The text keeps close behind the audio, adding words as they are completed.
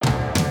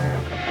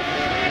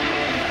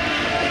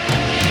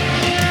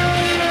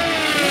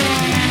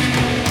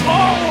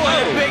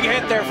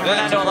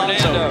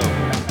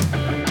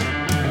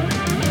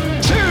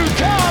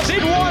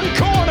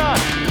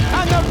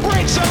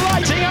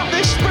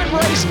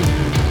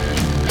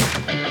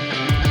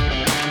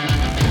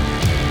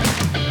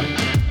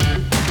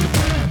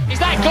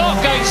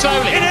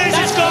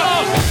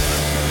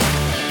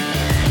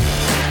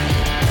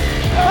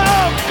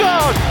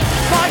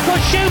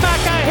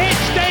Schumacher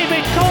hits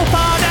David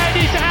Coulthard and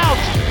is out.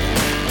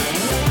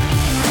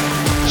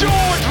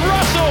 George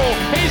Russell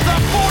is the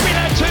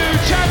Formula 2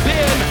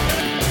 champion.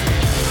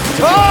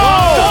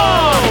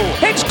 Oh!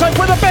 Hinchcliffe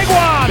with a big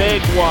one.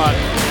 Big one.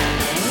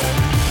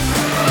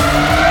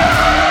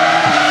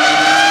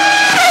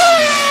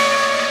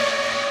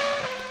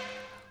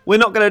 We're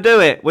not going to do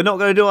it. We're not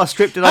going to do our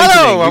scripted opening.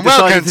 Hello and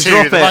welcome to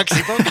drop the it. Monkey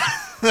Podcast.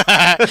 We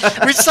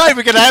decided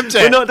we're going to empty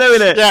it. We're not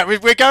doing it. Yeah,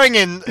 we're going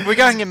in. We're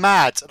going in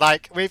mad.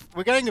 Like we're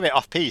going a bit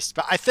off piste,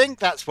 but I think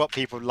that's what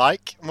people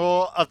like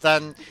more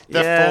than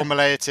the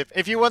formulative.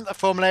 If you want the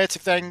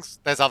formulative things,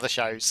 there's other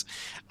shows.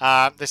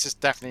 This is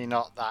definitely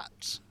not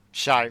that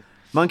show.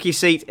 Monkey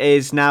Seat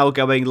is now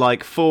going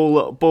like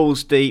full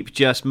balls deep,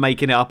 just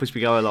making it up as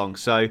we go along.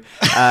 So,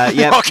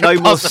 yeah, no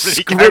more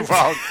script.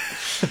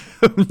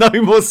 No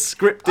more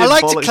scripted. I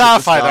like to bollocks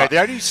clarify at though,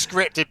 the only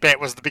scripted bit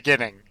was the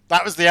beginning.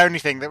 That was the only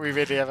thing that we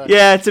really ever.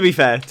 Yeah, to be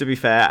fair,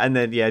 and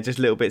then just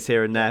little bits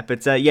here and there.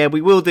 But yeah,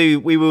 we will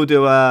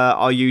do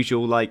our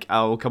usual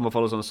come and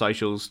follow us on the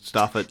socials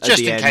stuff at just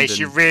the in end case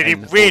you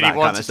and really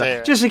want to do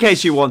it. Just in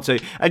case you want to,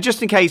 and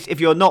just in case if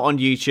you're not on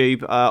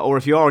YouTube or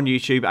if you are on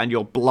YouTube and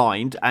you're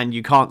blind and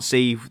you can't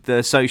see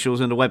the socials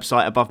and the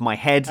website above my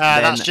head,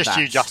 then that's just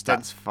you, Justin.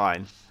 That's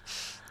fine.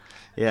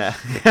 Yeah.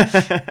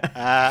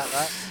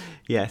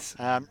 Yes.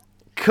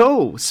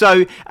 Cool.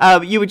 So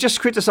you were just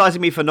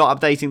criticising me for not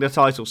updating the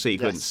title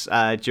sequence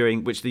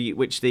during which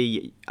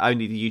the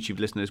only the YouTube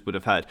listeners would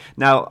have heard.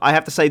 Now I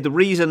have to say the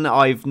reason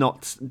I've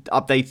not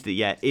updated it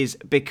yet is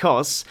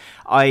because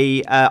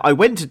I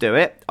went to do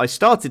it. I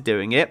started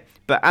doing it.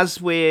 But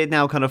as we're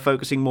now kind of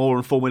focusing more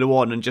on Formula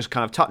One and just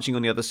kind of touching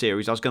on the other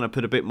series, I was going to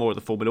put a bit more of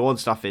the Formula One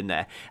stuff in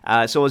there.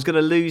 So I was going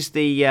to lose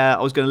the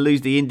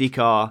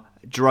IndyCar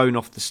drone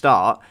off the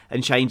start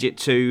and change it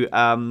to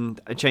a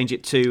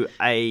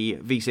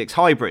V6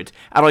 hybrid,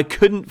 and I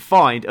couldn't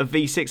find a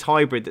V6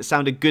 hybrid that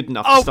sounded good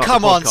enough. Oh, to start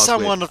come the on! podcast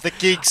Someone with. of the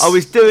geeks. I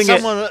was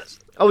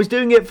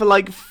doing it for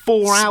like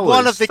 4 hours.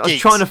 One of the geeks. I was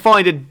trying to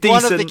find a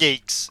decent. One of the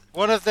geeks.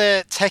 One of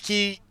the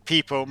techie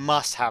people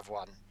must have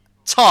one.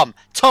 Tom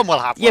will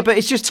have one. Yeah, but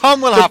it's just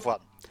Tom will have one.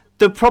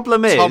 The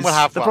problem is, Tom will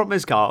have one. problem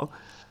is, Carl,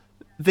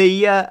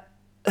 the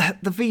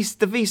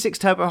V6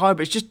 turbo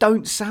hybrids just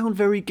don't sound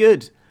very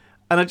good.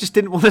 And I just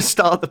didn't want to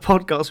start the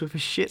podcast with a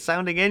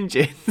shit-sounding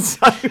engine.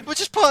 So We'll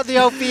just put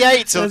the old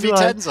V8s or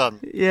V10s on.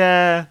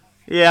 Yeah,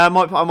 I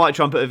might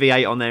try and put a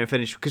V8 on there and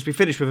finish, because we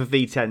finished with a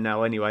V10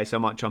 now anyway. So I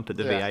might try and put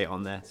the V8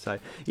 on there. So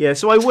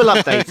so I will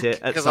update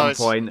it at some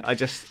point. I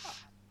just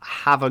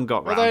haven't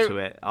got round to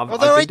it. I've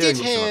been doing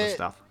some other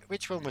stuff.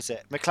 Which one was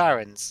it?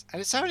 McLaren's,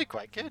 and it sounded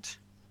quite good.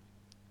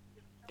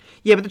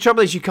 Yeah, but the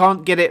trouble is you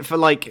can't get it for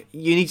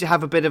you need to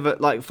have a bit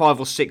of 5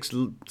 or 6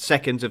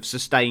 seconds of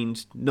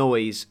sustained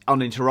noise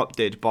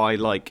uninterrupted by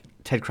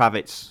Ted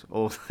Kravitz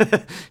or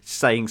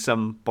saying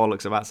some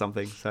bollocks about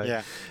something.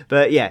 So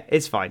but yeah,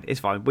 it's fine.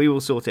 We will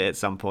sort it at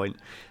some point.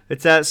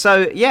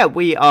 But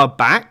we are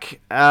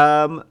back.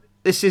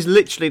 This is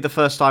literally the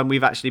first time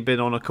we've actually been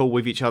on a call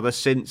with each other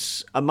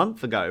since a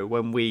month ago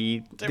when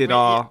we did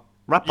our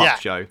wrap-up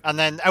show. And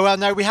then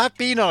we have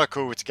been on a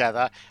call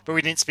together, but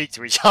we didn't speak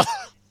to each other.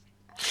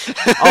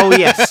 Oh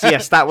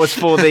yes, that was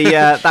for the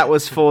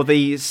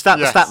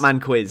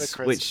Statman quiz,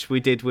 which we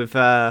did with.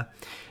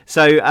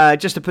 So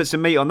just to put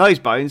some meat on those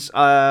bones,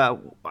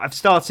 I've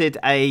started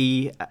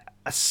a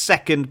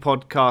second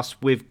podcast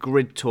with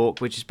Grid Talk,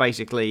 which is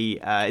basically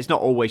it's not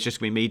always just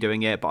going to be me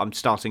doing it, but I'm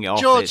starting it off.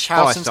 George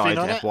Howson's been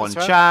on F1 it as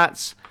well.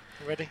 chats.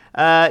 Ready?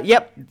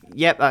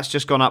 Yep, that's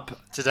just gone up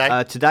today.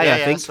 I think.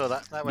 I saw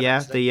that. Went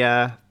up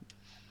today.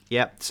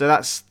 So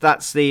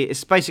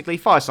it's basically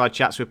fireside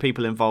chats with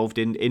people involved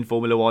in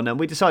Formula One, and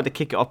we decided to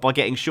kick it off by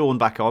getting Sean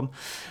back on,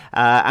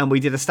 and we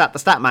did the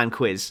Statman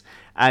quiz.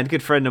 And a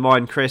good friend of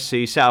mine, Chris,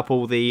 who set up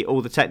all the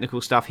technical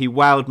stuff, he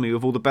wowed me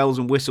with all the bells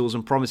and whistles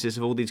and promises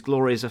of all these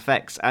glorious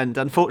effects. And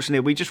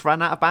unfortunately, we just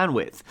ran out of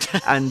bandwidth.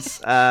 And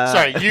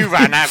sorry, you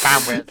ran out of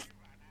bandwidth.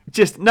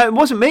 No, it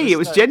wasn't me. It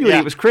was genuinely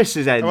it was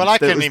Chris's end. Well, I that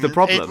couldn't was even. The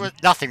problem.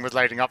 Nothing was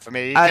loading up for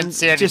me. You couldn't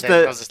see anything.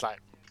 I was just like,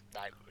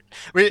 no.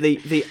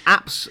 The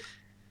apps.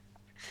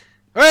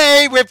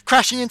 Hey, we're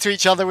crashing into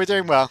each other. We're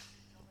doing well.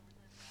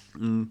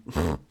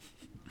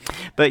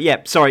 But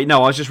yeah, sorry.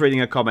 No, I was just reading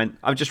a comment.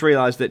 I've just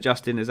realised that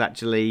Justin is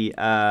actually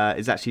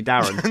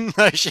Darren.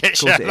 No shit,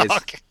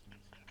 Sherlock.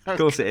 Of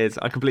course it is.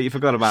 I completely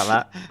forgot about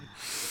that.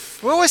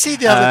 What was he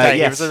the other day?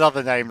 Yes. It was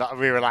another name that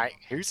we were like,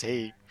 who's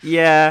he?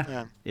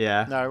 Yeah.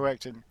 No, it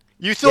worked in.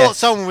 You thought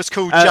someone was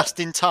called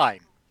Just in Time?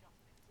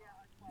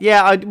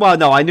 Yeah,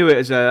 I knew it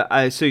as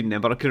a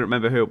pseudonym, but I couldn't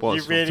remember who it was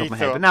You really off the top of my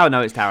thought... head. But now I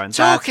know it's Darren.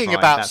 Talking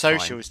about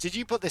socials, did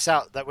you put this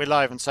out that we're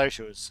live on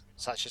socials,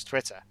 such as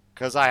Twitter?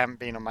 Because I haven't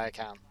been on my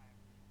account.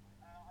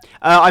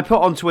 I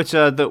put on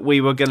Twitter that we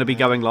were going to be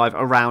going live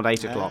around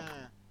 8 o'clock.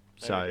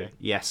 So,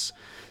 yes.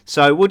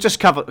 So we'll just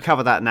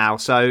cover that now.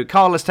 So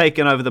Carl has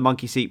taken over the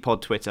Monkey Seat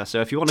Pod Twitter. So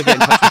if you want to get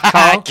in touch with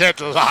Carl...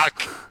 Good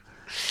luck.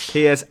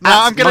 He is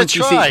I'm going to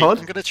try. Pod.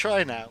 I'm going to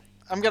try now.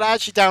 I'm going to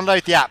actually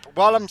download the app.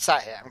 While I'm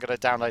sat here, I'm going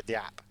to download the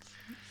app.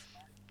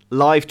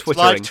 Live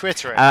twittering. Live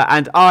twittering.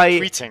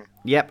 Tweeting.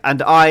 Yep,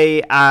 and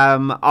I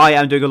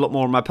am doing a lot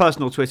more on my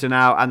personal Twitter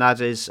now, and that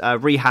is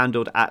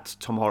rehandled at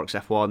Tom Horrocks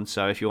F1.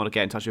 So if you want to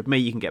get in touch with me,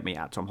 you can get me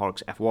at Tom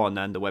Horrocks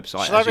F1, and the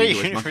website.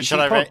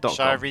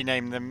 Shall I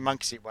rename the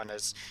Monkey Seat one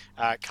as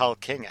Carl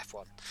King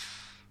F1?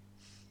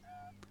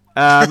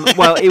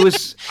 Well, it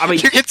was. I mean,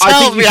 I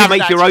think you should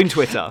make your own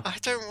Twitter. I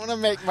don't want to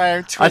make my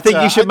own Twitter. I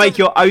think you should make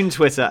your own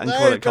Twitter and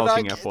call it Carl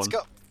King F1.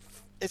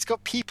 It's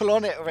got people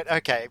on it already.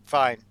 Okay,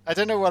 fine. I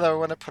don't know whether I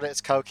want to put it as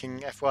Carl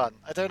King F1.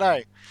 I don't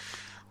know.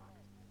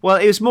 Well,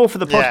 it was more for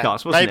the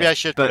podcast, wasn't it? Maybe I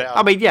should put it on.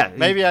 I mean, yeah.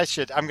 Maybe I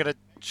should. I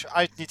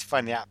need to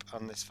find the app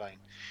on this phone.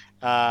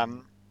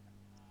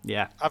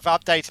 Yeah. I've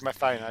updated my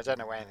phone. I don't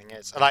know where anything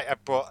is. Like I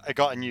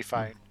got a new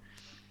phone,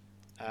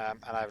 and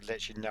I have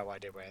literally no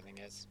idea where anything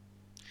is.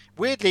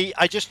 Weirdly,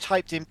 I just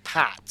typed in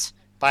Pat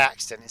by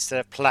accident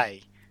instead of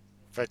Play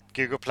for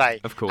Google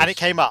Play, of course, and it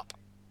came up.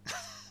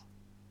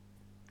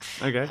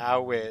 Okay.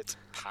 How weird,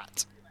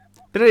 Pat.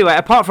 But anyway,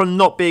 apart from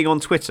not being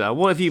on Twitter,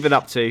 what have you been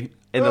up to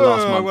in the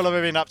last month? What have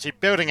I been up to?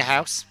 Building a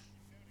house.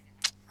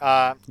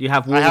 You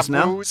have walls now?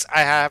 I have walls.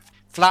 I have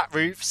flat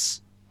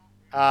roofs.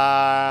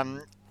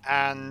 And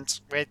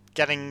we're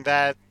getting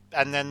there.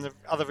 And then the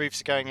other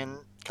roofs are going in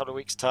a couple of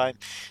weeks' time.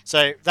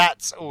 So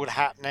that's all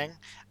happening.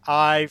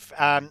 I've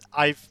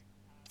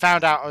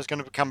found out I was going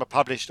to become a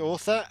published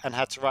author and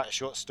had to write a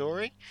short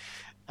story.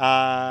 So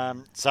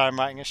I'm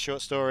writing a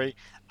short story.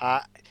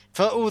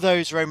 For all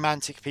those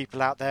romantic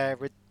people out there,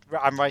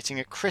 I'm writing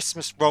a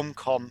Christmas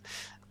rom-com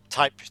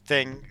type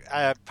thing,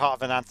 part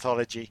of an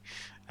anthology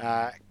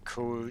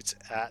called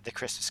The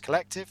Christmas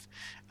Collective.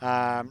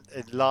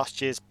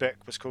 Last year's book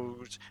was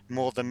called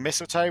More Than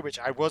Mistletoe, which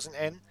I wasn't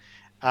in.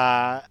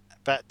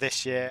 But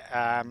this year,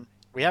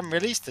 we haven't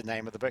released the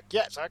name of the book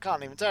yet, so I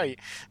can't even tell you.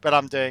 But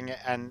I'm doing it,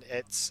 and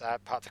it's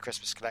part of The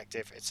Christmas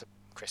Collective. It's a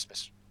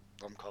Christmas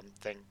rom-com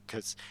thing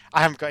because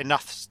I haven't got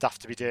enough stuff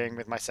to be doing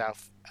with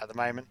myself at the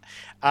moment.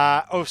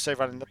 Also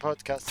running the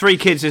podcast. 3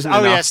 kids isn't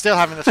enough. Oh yeah, still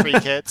having the 3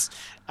 kids,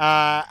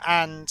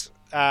 and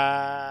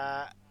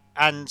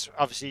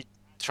obviously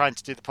trying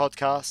to do the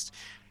podcast,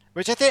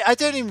 which I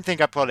don't even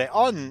think I put it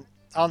on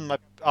I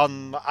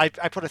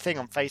put a thing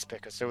on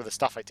Facebook as to all the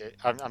stuff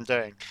I'm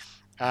doing.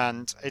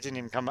 And it didn't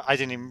even come. I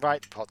didn't even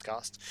write the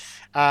podcast.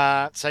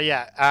 So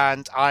yeah,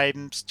 and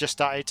I'm just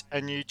started a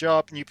new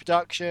job, new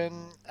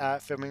production,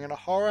 filming in a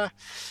horror.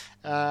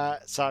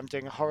 So I'm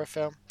doing a horror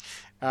film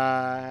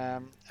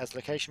as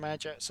location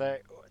manager. So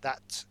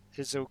that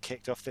is all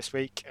kicked off this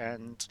week,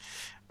 and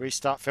we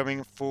start filming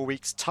in 4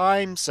 weeks'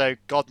 time. So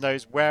God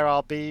knows where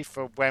I'll be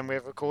for when we're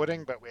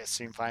recording, but we'll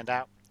soon find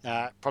out.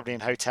 Probably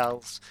in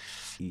hotels.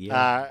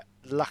 Yeah.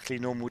 Luckily,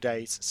 normal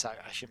days, so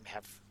I shouldn't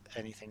have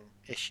anything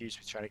issues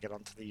with trying to get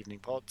onto the evening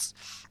pods.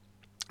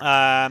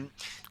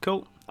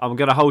 Cool. I'm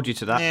going to hold you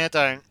to that. Yeah,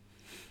 don't.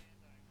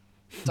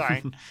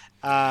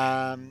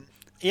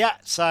 Yeah.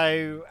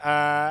 So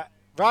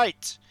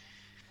right.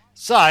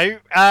 So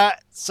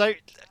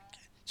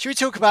should we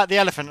talk about the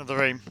elephant in the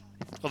room,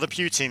 or the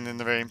Putin in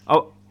the room?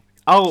 Oh,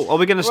 are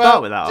we going to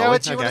start with that? Do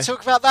you want to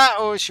talk about that,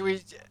 or should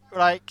we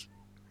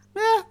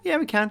Yeah,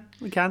 we can.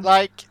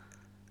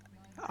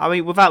 I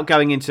mean, without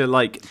going into too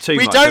much.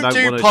 We don't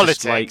do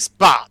politics,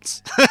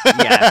 but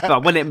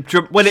but when it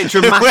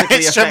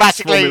dramatically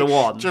affects Formula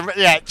One,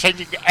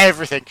 changing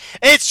everything.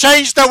 It's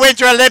changed the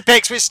Winter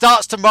Olympics, which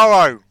starts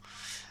tomorrow.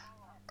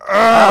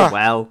 Oh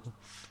well,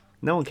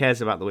 no one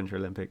cares about the Winter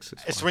Olympics.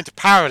 It's the Winter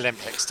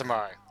Paralympics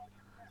tomorrow.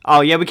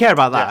 Oh yeah, we care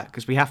about that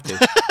because we have to.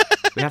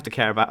 We have to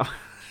care about.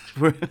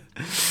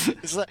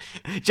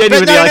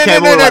 Genuinely, I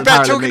care more about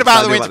but talking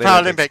about the Winter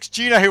Paralympics,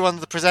 do you know who one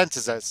of the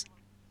presenters is?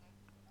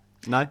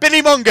 No.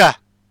 Billy Monger.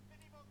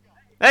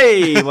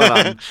 Hey,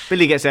 well done.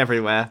 Billy gets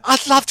everywhere.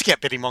 I'd love to get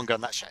Billy Monger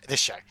on this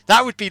show.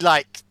 That would be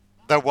like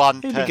the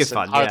one person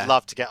I would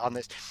love to get on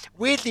this.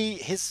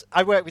 Weirdly,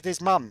 I work with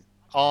his mum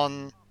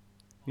on.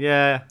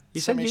 Yeah,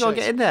 you said you got to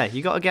get in there.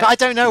 You got to get. But I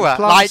don't know her.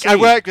 Like I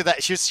work with her.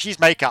 She's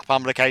makeup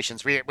on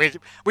locations. We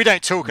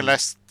don't talk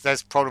unless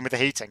there's a problem with the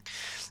heating,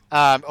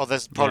 or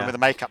there's a problem with the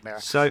makeup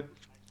mirror. So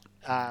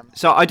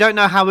I don't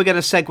know how we're going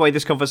to segue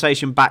this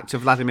conversation back to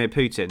Vladimir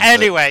Putin.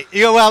 Anyway,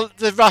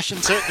 the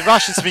Russians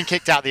have been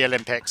kicked out of the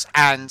Olympics,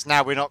 and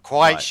now we're not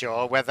quite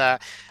sure whether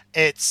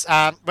it's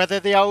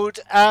whether the old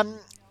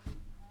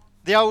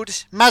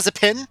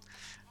Mazepin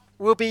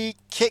will be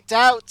kicked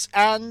out,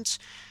 and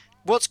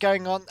what's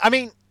going on. I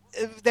mean,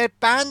 they're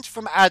banned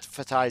from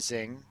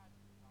advertising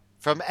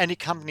from any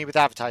company with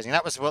advertising.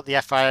 That was what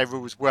the FIA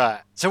rules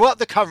were. So what are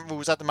the current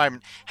rules at the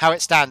moment, how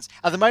it stands?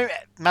 At the moment,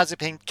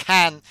 Mazepin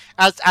can,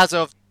 as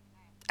of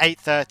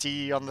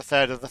 8:30 on the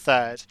 3rd of the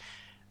 3rd,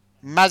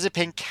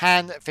 Mazepin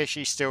can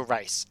officially still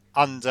race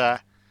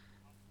under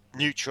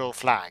neutral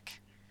flag.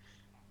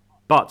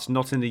 But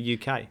not in the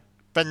UK.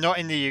 But not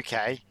in the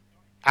UK,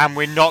 and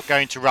we're not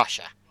going to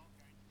Russia.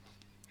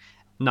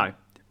 No.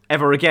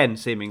 Ever again,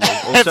 seemingly.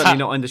 Or certainly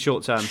not in the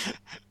short term.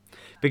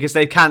 Because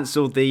they've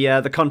cancelled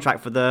the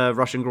contract for the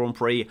Russian Grand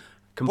Prix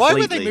completely. Why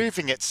were they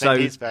moving it to St.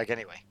 Petersburg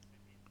anyway?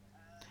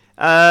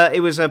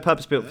 It was a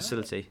purpose-built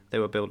facility they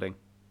were building.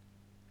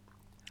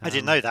 I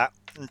didn't know that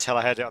until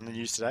I heard it on the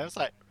news today. I was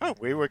like, oh,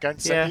 we were going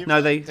to send you.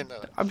 No, they. Didn't know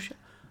that.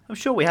 I'm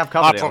sure we have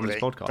covered it on Probably,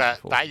 this podcast but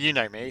before. that you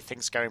know me,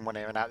 things go in one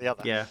ear and out the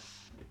other.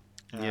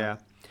 Yeah.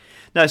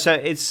 No, so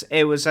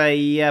it was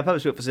a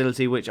purpose-built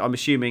facility, which I'm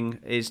assuming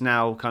is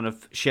now kind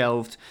of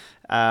shelved.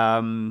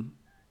 And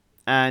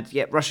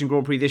yeah, Russian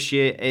Grand Prix this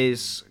year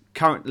is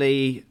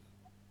currently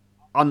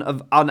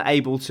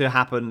unable to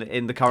happen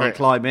in the current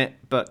climate,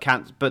 but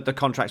the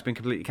contract's been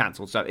completely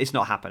cancelled, so it's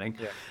not happening.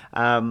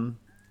 Yeah.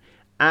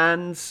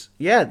 And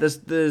yeah,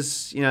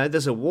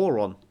 there's a war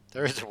on.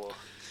 There is a war.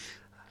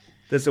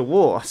 There's a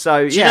war.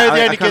 So Do you know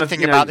the only good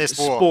thing about this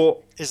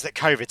war is that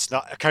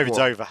COVID's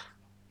over.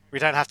 We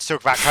don't have to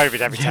talk about COVID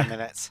every 10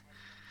 minutes.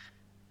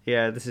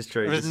 Yeah, this is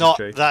true.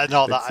 Sorry,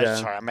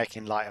 I'm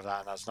making light of that,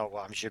 and that's not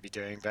what I should be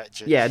doing.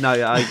 But yeah, no,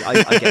 I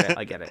get it.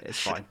 I get it. It's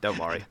fine. Don't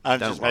worry. I'm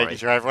just making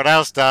sure everyone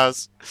else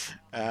does.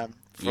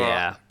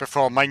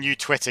 Before my new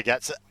Twitter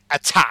gets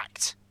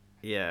attacked.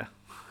 Yeah,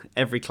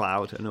 every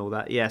cloud and all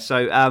that. Yeah.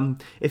 So,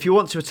 if you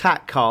want to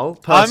attack Carl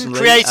personally,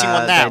 I'm creating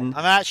one now.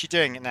 I'm actually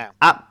doing it now.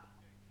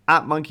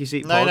 At Monkey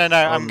Seat Pod. No.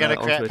 I'm going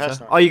to create a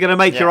personal. Oh, you're going to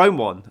make your own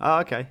one? Oh,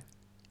 okay.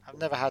 I've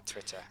never had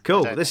Twitter.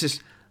 Cool. This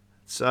is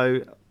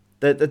so.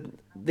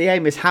 The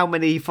aim is how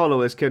many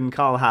followers can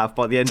Carl have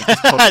by the end of this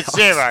podcast?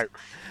 0.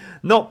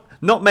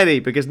 Not many,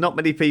 because not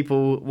many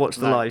people watch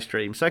the live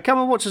stream. So come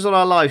and watch us on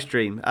our live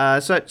stream.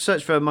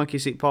 Search for Monkey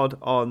Seat Pod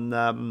on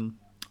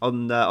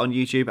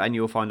YouTube, and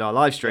you'll find our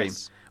live stream.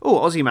 Yes. Oh,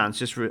 Aussie Man's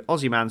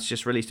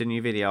just released a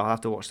new video. I'll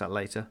have to watch that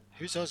later.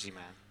 Who's Aussie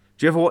Man?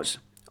 Do you ever watch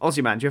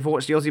Aussie Man? Do you ever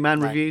watch the Aussie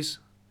Man reviews?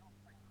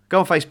 Go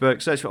on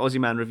Facebook, search for Aussie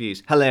Man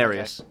reviews.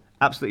 Hilarious. Okay.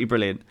 Absolutely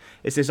brilliant.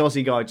 It's this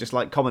Aussie guy just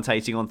like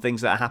commentating on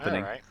things that are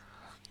happening. Right.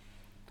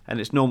 And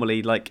it's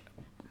normally like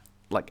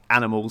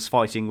animals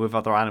fighting with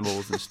other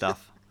animals and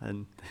stuff.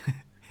 And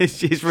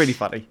it's really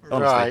funny,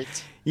 honestly.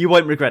 Right. You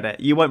won't regret it.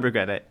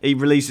 He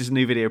releases a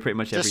new video pretty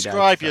much every day.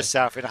 Describe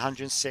yourself in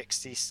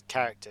 160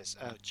 characters.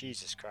 Oh,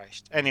 Jesus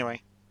Christ.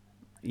 Anyway.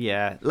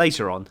 Yeah,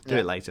 later on. Do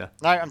it later.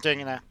 No, I'm doing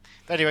it now.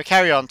 But anyway,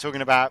 carry on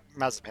talking about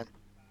Mazepin.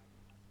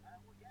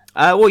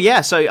 Well,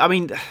 yeah. So, I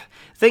mean,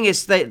 thing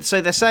is, they're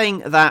saying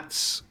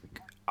that.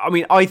 I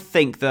mean, I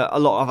think that a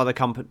lot of other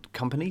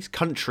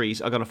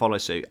countries are going to follow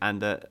suit, and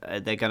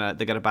they're going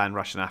to ban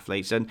Russian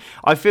athletes. And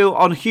I feel,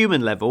 on a human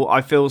level,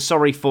 I feel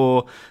sorry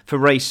for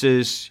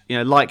racers,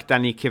 like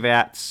Danny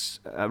Kvyat,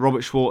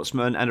 Robert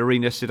Schwartzman, and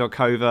Arina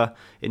Sidorkova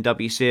in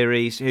W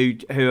Series, who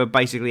are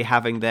basically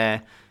having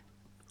their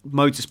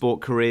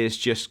motorsport careers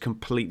just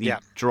completely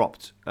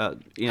dropped,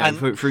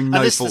 through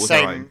no fault of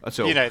their own at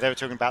all. They were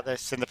talking about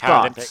this in the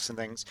Paralympics and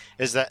things.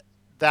 Is that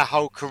their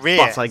whole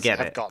career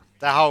have gone?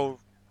 Their whole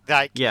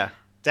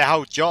their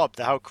whole job,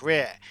 their whole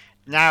career.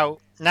 Now,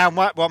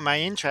 what my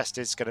interest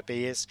is going to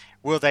be is,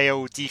 will they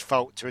all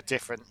default to a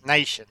different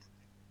nation?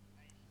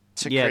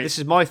 This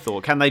is my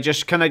thought. Can they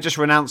just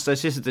renounce their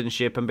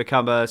citizenship and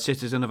become a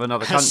citizen of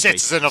another country? A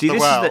citizen of the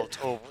world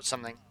or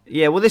something.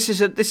 Yeah, well, this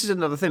is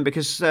another thing,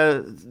 because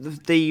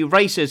the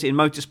racers in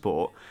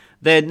motorsport,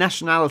 their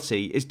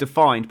nationality is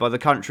defined by the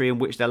country in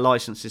which their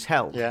license is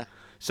held. Yeah.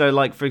 So,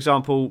 like, for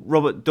example,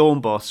 Robert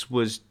Dornbos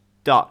was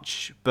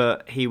Dutch,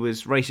 but he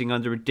was racing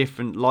under a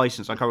different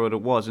license. I can't remember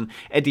what it was. And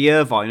Eddie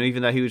Irvine,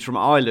 even though he was from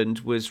Ireland,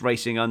 was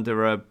racing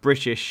under a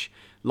British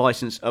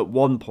license at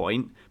one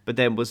point, but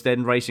then was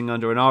racing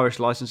under an Irish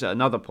license at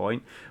another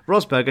point.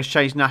 Rosberg has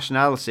changed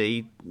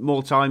nationality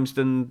more times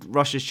than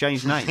Russia's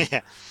changed name.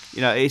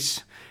 Yeah.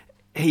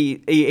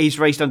 He's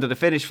raced under the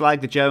Finnish flag,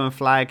 the German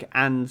flag,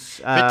 and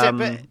a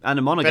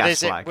Monegasque flag. But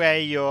is it where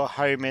your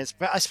home is?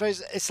 But I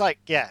suppose it's like,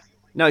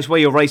 No, it's where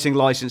your racing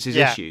license is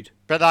issued.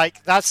 But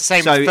that's the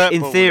same with football.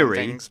 In theory,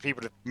 and things.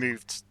 People have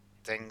moved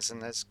things,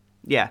 and there's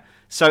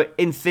So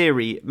in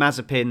theory,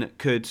 Mazepin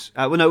could.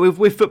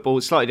 With football,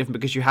 it's slightly different,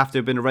 because you have to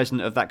have been a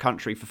resident of that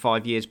country for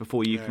 5 years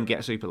before you can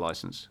get a super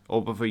license,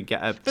 or before you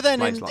get a. But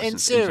then in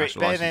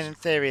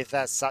theory, if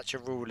that's such a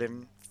rule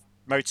in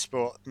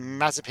motorsport,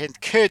 Mazepin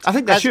could. I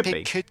think there should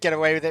be. Could get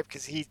away with it,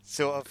 because he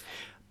sort of.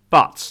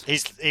 But he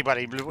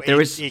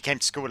came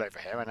to school over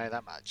here. I know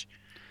that much.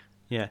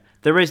 Yeah,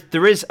 there is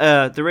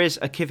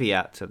a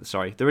caveat to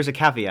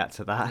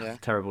that. Yeah.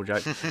 Terrible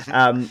joke.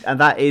 And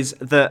that is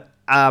that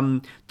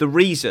the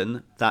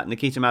reason that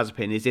Nikita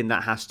Mazepin is in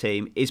that Haas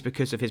team is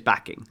because of his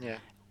backing. Yeah.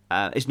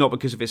 It's not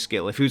because of his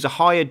skill. If he was a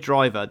hired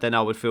driver, then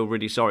I would feel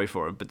really sorry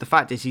for him. But the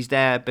fact is, he's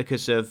there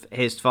because of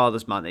his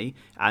father's money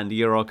and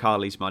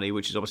Uralkali's money,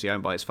 which is obviously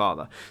owned by his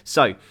father.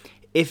 So,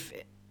 if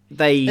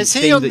they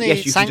think that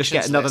yes, you can just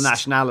get another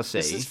nationality,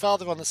 is his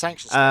father on the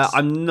sanctions list?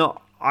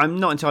 I'm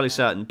not entirely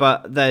certain,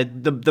 but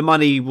the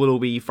money will all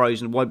be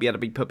frozen, won't be able to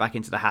be put back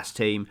into the Haas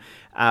team,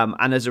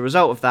 and as a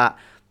result of that,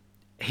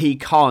 he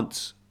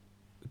can't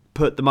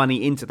put the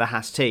money into the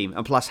Haas team,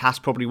 and plus Haas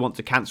probably want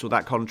to cancel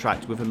that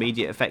contract with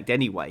immediate effect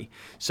anyway.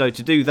 So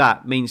to do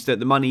that means that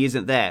the money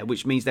isn't there,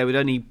 which means they would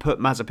only put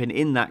Mazepin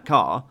in that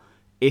car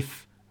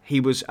if he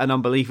was an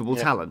unbelievable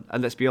talent.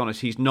 And let's be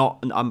honest, he's not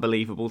an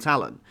unbelievable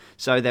talent.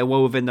 So they're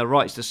well within their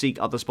rights to seek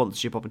other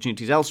sponsorship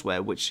opportunities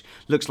elsewhere, which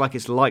looks like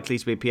it's likely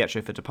to be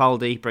Pietro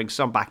Fittipaldi, brings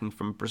some backing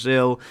from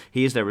Brazil.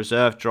 He is their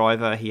reserve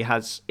driver. He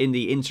has, in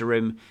the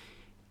interim,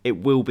 it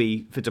will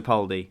be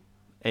Fittipaldi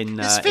in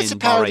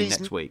Bahrain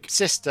next week.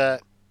 Sister,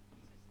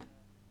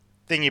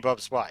 Thingy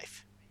Bob's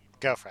wife,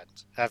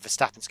 girlfriend,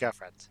 Verstappen's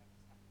girlfriend.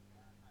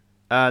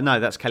 No,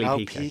 that's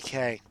Kelly Piquet.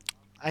 Piquet.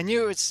 I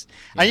knew it was.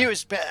 I knew it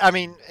was. I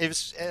mean, it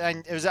was.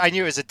 I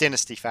knew it was a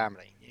dynasty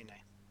family. You know.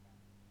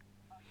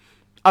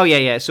 Oh yeah.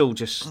 It's all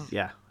just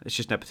It's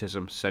just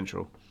nepotism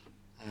central,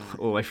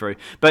 all the way through.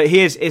 But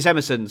it's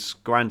Emerson's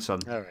grandson.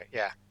 All right.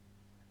 Yeah.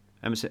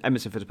 Emerson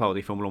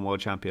Fittipaldi, Formula 1 world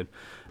champion.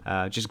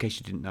 Just in case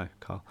you didn't know,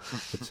 Carl.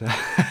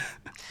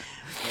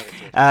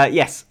 But,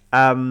 yes.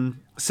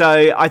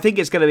 So I think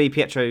it's going to be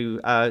Pietro.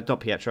 Not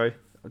Pietro.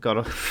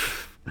 God.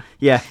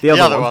 Yeah, the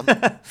other one.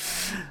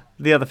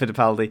 The other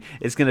Fittipaldi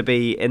is going to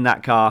be in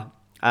that car.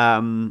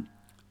 And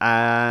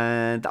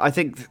I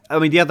think,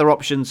 the other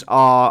options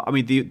are,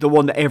 the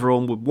one that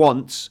everyone would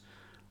want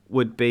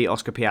would be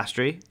Oscar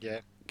Piastri,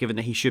 given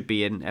that he should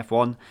be in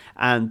F1.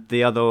 And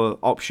the other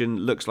option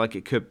looks like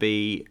it could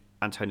be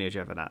Antonio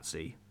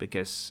Giovinazzi,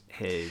 because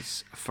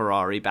his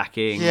Ferrari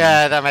backing.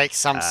 Yeah, that makes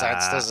some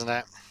sense, doesn't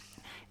it?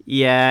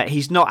 Yeah,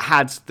 he's not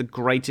had the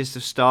greatest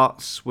of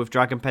starts with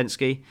Dragon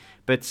Penske,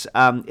 but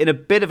in a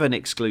bit of an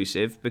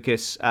exclusive,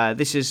 because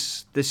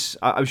this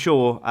I'm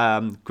sure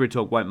Grid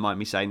Talk won't mind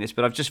me saying this,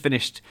 but I've just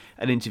finished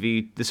an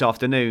interview this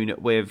afternoon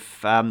with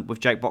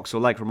Jake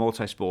Boxall-Legge from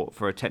Autosport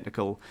for a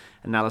technical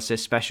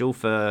analysis special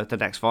for the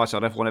next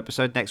Fireside F1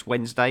 episode next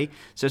Wednesday.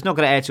 So it's not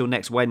going to air till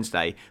next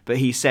Wednesday, but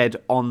he said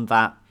on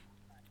that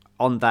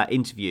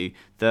interview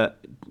that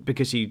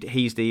because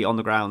he's the on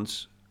the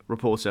ground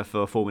reporter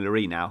for Formula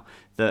E now,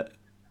 that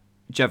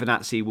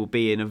Giovinazzi will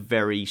be in a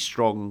very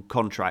strong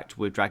contract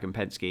with Dragon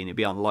Penske, and it'd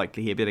be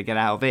unlikely he'll be able to get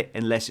out of it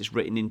unless it's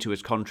written into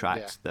his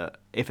contract that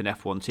if an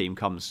F1 team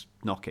comes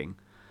knocking,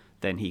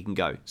 then he can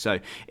go. So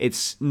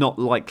it's not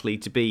likely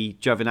to be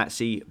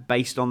Giovinazzi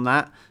based on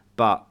that,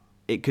 but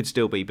it could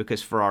still be,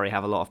 because Ferrari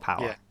have a lot of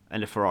power,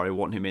 and if Ferrari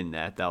want him in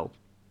there, they'll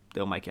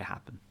make it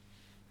happen.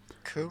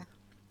 Cool.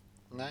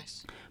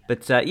 Nice.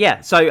 But so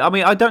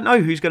I don't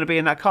know who's going to be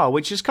in that car,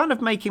 which is kind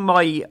of making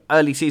my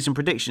early season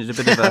predictions a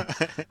bit of a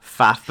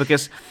faff,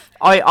 because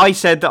I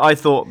said that I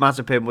thought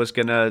Mazepin was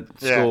going to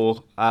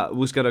score,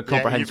 was going to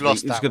comprehensively,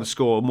 was going to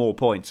score more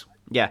points.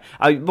 Yeah,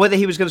 whether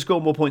he was going to score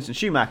more points than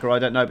Schumacher, I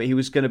don't know, but he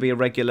was going to be a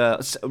regular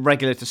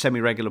to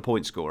semi-regular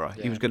point scorer.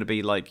 Yeah. He was going to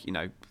be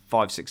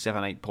 5, 6,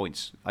 7, 8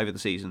 points over the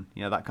season,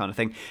 that kind of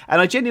thing.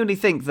 And I genuinely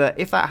think that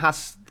if that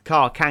Haas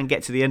car can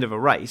get to the end of a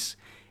race,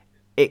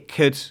 it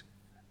could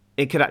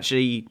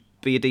actually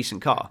be a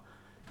decent car,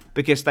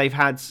 because they've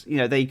had,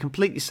 they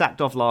completely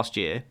sacked off last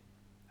year,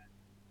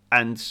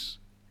 and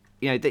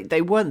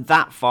they weren't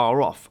that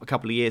far off a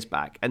couple of years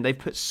back, and they've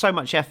put so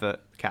much effort,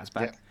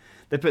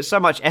 they put so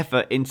much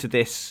effort into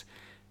this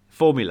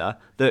formula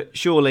that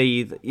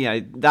surely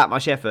that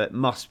much effort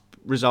must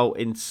result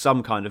in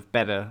some kind of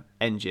better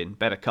engine,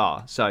 better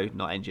car. So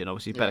not engine,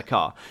 obviously, better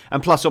car.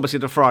 And plus, obviously,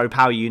 the Ferrari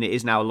power unit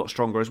is now a lot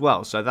stronger as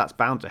well. So that's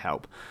bound to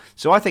help.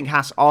 So I think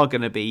Haas are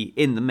going to be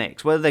in the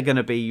mix. Whether they're going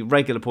to be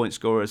regular point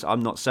scorers,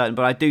 I'm not certain.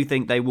 But I do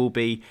think they will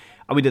be.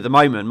 At the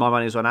moment, my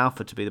money is on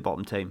Alfa to be the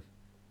bottom team.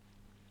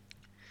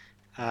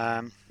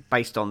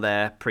 Based on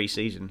their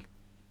pre-season.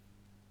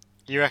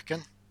 You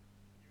reckon?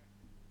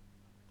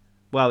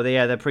 Well,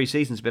 their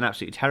pre-season's been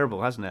absolutely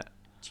terrible, hasn't it?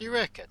 Do you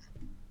reckon?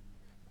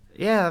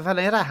 Yeah, they've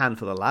only had a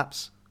handful of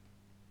laps.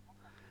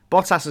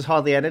 Bottas has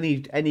hardly had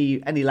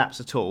any laps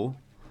at all.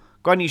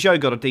 Guan Yu Zhou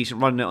got a decent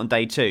run in it on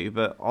day 2,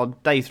 but on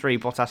day 3,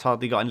 Bottas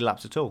hardly got any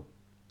laps at all.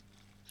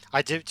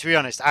 To be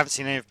honest, I haven't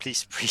seen any of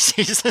police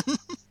pre-season.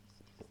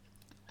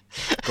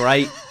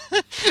 Great.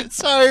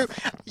 So,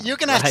 you're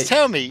going to have to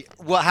tell me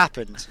what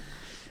happened.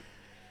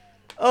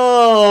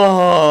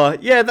 Oh,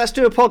 yeah, let's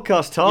do a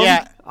podcast, Tom.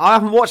 Yeah. I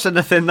haven't watched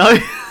anything, though.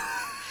 Do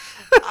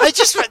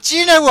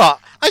you know what?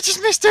 I just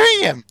miss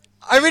doing them.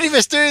 I really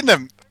miss doing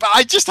them, but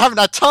I just haven't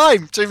had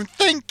time to even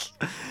think.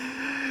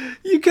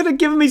 You could have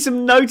given me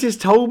some notice,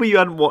 told me you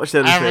hadn't watched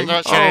anything. I haven't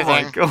watched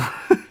anything. My God.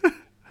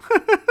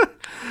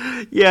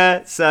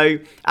 Yeah, so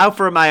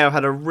Alfa Romeo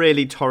had a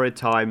really torrid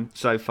time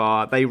so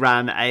far. They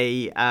ran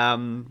a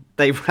camo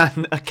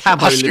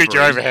I screwed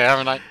you over here,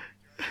 haven't I?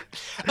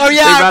 Oh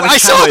yeah, I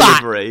saw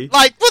that. Livery.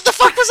 Like, what the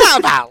fuck was that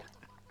about?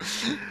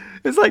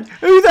 It's like,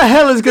 who the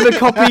hell is going to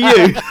copy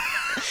you?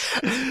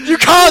 You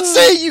can't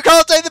see. You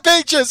can't take the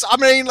pictures.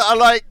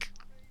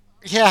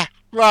 Yeah,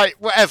 right,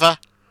 whatever.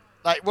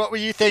 Like, what were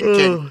you thinking?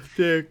 Oh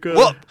dear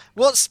God.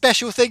 What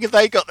special thing have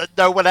they got that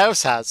no one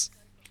else has?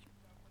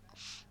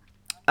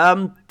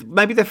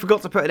 Maybe they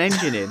forgot to put an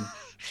engine in.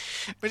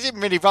 But it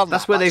didn't really run.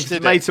 That's where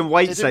they've made some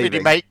weight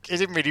saving. It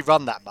didn't really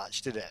run that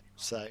much, did it?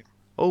 So.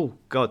 Oh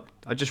God!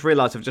 I just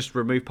realised I've just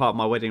removed part of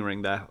my wedding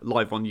ring there,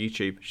 live on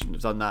YouTube. Shouldn't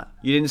have done that.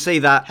 You didn't see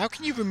that? How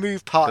can you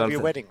remove part of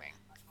your wedding ring?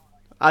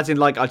 As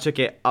in, I took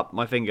it up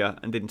my finger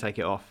and didn't take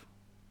it off.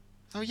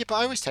 Oh yeah, but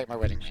I always take my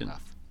wedding ring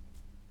off.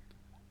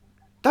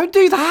 Don't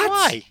do that.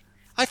 Why?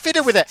 I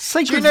fiddle with it.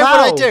 Sacred do you know what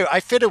I vow. do? I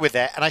fiddle with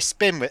it and I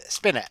spin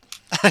it.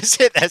 I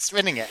sit there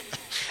spinning it.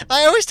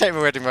 I always take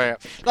my wedding ring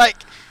off. Like,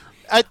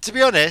 to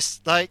be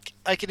honest, like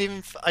I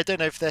don't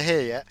know if they're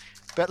here yet,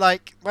 but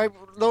like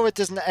Laura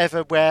doesn't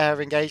ever wear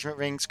her engagement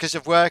rings because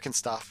of work and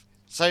stuff.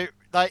 So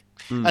like,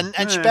 and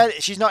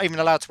she's not even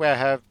allowed to wear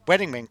her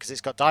wedding ring because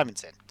it's got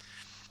diamonds in.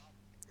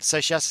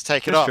 So she has to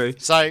take it off. True.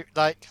 So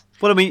like,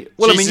 Well, I mean,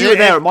 you were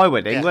there at my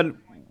wedding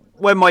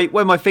when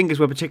my fingers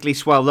were particularly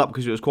swelled up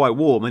because it was quite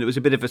warm and it was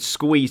a bit of a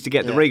squeeze to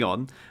get the ring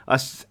on.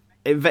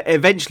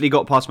 Eventually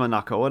got past my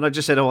knuckle, and I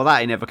just said, "Oh, well, that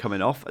ain't never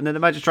coming off." And then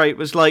the magistrate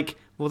was like,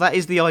 "Well, that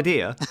is the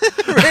idea."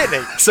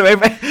 Really? So,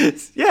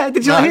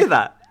 did you not hear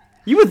that?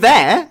 You were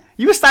there.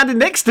 You were standing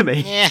next to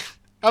me. Yeah,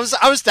 I was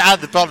down at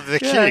the bottom of the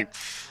queue.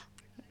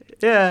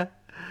 Yeah.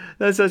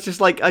 So it's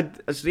just like,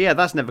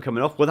 that's never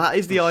coming off. Well, that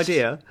is the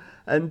idea.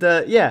 And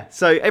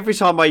so every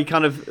time I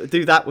kind of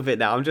do that with it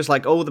now, I'm just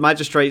like, oh, the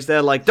magistrates,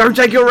 they're like, don't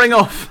take your ring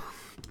off.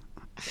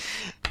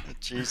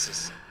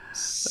 Jesus.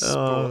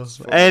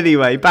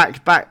 Anyway,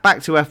 back to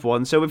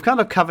F1. So we've kind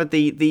of covered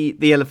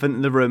the elephant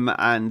in the room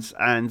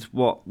and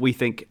what we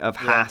think of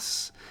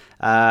Haas,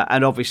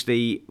 and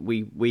obviously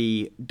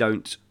we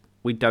don't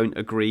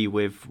agree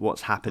with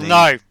what's happening.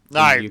 No,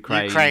 in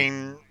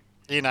Ukraine.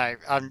 You know,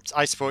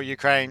 I support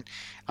Ukraine.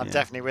 I'm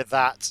definitely with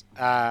that.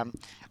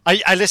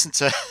 I listened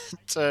to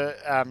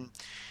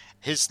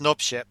his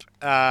snobship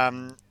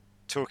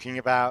talking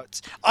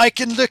about. I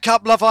can look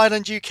up Love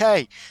Island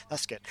UK.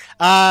 That's good.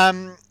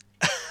 I'm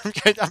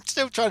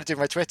still trying to do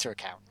my Twitter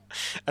account,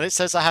 and it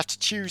says I have to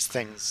choose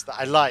things that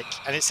I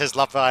like, and it says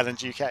Love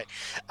Island UK.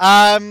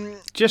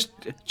 Just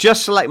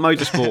select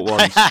motorsport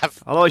ones. I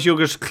have. Otherwise,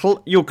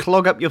 you'll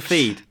clog up your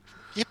feed.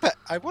 Yeah, but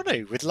I want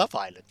to with Love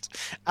Island.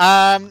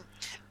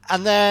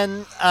 And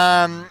then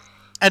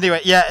anyway,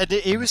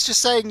 he was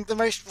just saying the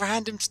most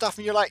random stuff,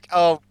 and you're like,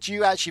 oh, do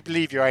you actually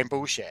believe your own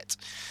bullshit?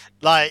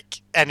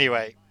 Like,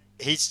 anyway,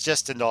 he's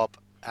just a knob,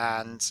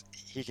 and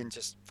he can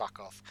just fuck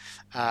off.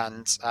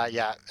 And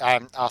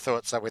our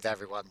thoughts are with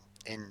everyone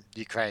in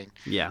Ukraine.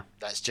 Yeah.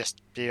 Let's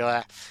just be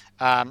there.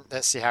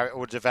 Let's see how it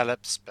all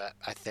develops, but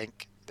I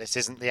think this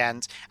isn't the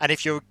end. And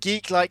if you're a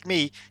geek like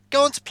me,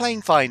 go on to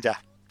Plane Finder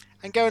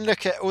and go and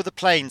look at all the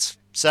planes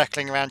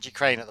circling around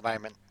Ukraine at the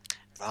moment.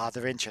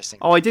 Rather interesting.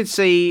 Oh, I did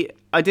see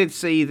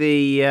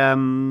the.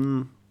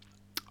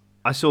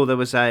 I saw there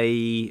was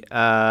a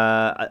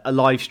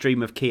live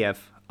stream of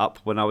Kiev up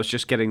when I was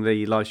just getting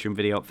the live stream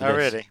video up for this. Oh,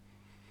 really?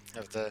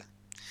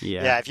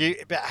 If you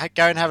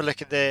go and have a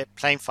look at the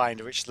Plane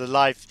Finder, which is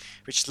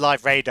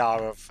live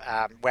radar of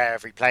where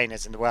every plane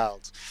is in the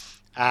world,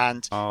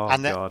 and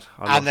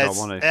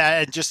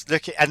just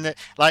look at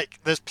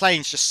there's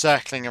planes just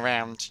circling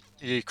around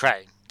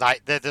Ukraine.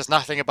 Like there's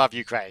nothing above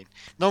Ukraine.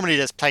 Normally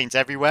there's planes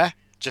everywhere,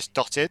 just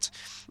dotted,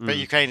 but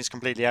Ukraine is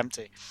completely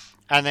empty.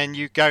 And then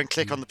you go and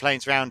click on the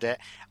planes around it.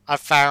 I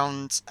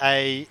found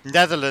a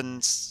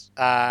Netherlands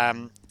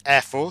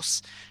Air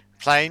Force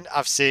plane.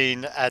 I've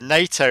seen a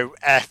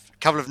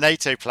couple of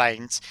NATO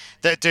planes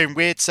that are doing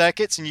weird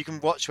circuits, and you can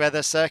watch where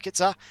their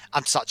circuits are.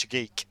 I'm such a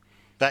geek,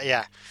 but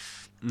yeah.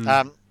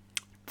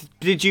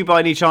 Did you by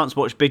any chance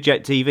watch Big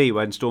Jet TV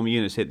when Storm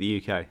Eunice hit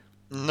the UK?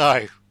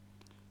 No.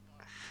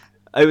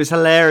 It was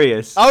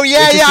hilarious. Oh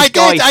yeah, I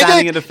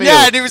did. In a field.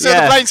 Yeah, and it was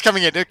the planes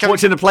coming in.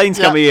 Watching the planes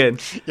coming in.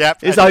 Yeah.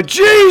 It's like,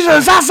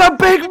 Jesus, that's a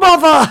big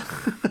mother.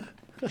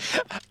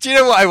 Do you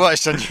know what I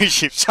watched on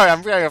YouTube? Sorry,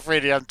 I'm going off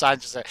really on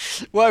tangents here.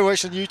 What I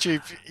watched on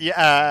YouTube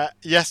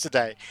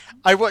yesterday,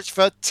 I watched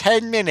for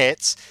 10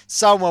 minutes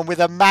someone with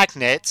a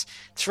magnet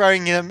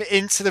throwing them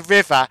into the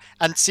river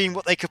and seeing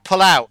what they could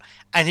pull out.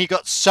 And he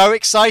got so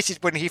excited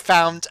when he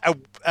found a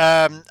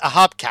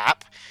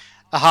hubcap,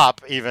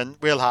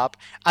 wheel hub,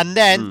 and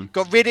then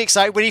got really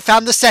excited when he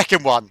found the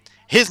second one.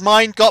 His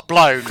mind got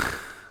blown.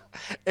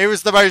 It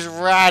was the most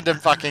random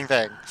fucking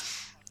thing.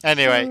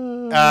 Anyway,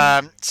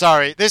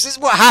 sorry. This is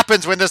what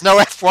happens when there's no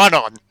F1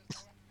 on.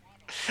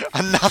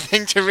 And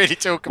nothing to really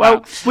talk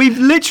about. Well, we've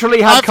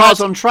literally had cars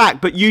on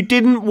track, but you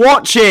didn't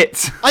watch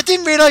it. I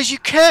didn't realise you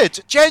could.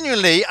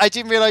 Genuinely, I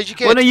didn't realise you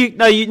could. Well, you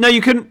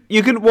couldn't.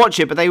 You couldn't watch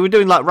it, but they were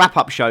doing like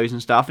wrap-up shows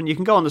and stuff, and you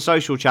can go on the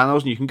social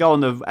channels and you can go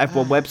on the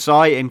F1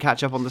 website and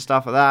catch up on the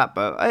stuff of that.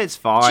 But it's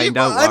fine.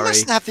 Don't worry. I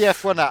mustn't have the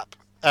F1 app,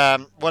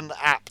 one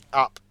app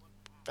up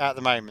at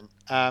the moment.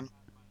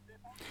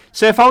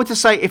 So if I were to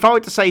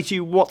say to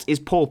you, what is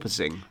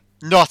porpoising?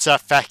 Not a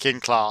fucking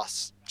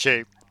class,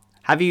 Chew.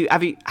 Have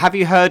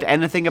you heard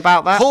anything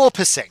about that?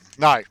 Porpoising?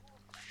 No.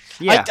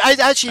 Yeah. I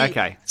actually.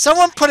 Okay.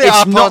 Someone put it It's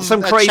up not on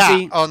some a crazy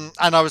chat and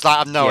I was like,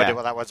 I've no idea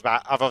what that was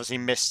about. I've obviously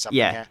missed something.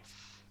 Yeah. Here.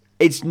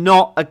 It's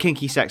not a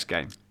kinky sex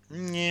game.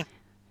 Yeah.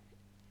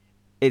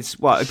 It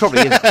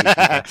probably is.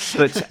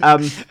 Actually,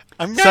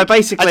 but so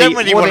basically, I don't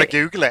really want to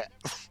Google it.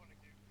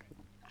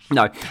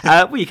 No,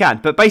 well you can,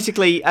 but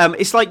basically,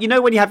 it's like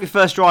when you have your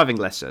first driving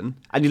lesson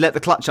and you let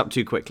the clutch up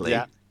too quickly.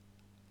 Yeah.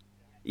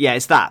 Yeah,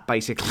 it's that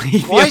basically.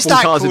 Why is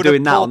that cars are called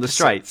doing a that on the porpoising?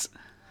 straights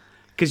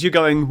because you're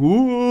going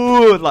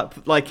woo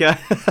like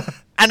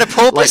and a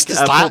porpoise does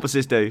that.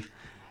 Porpoises do.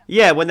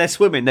 Yeah, when they're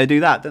swimming, they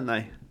do that, don't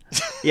they?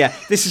 Yeah,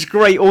 this is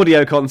great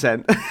audio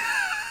content.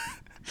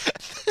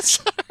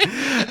 Sorry.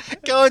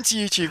 Go onto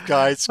YouTube,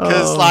 guys,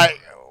 because what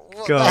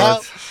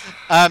God.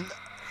 the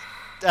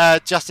hell?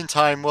 Just in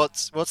time.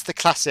 What's the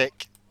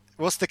classic?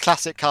 What's the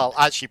classic Carl?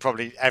 Actually,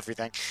 probably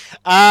everything.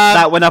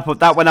 That went up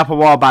a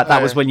while back.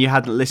 That was Oh. when you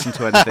hadn't listened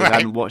to anything, Right.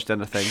 hadn't watched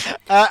anything.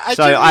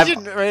 I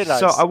didn't realise.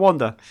 So I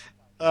wonder.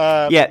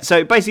 Uh, Yeah.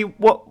 So basically,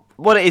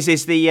 what it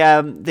is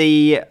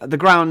the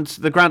ground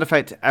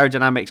effect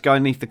aerodynamics go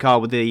underneath the car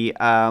with the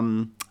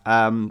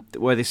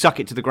where they suck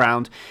it to the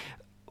ground.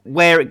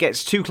 Where it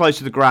gets too close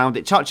to the ground,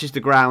 it touches the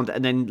ground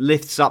and then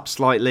lifts up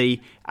slightly,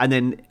 and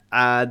then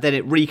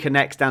it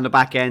reconnects down the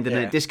back end, and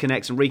then Yeah. it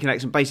disconnects and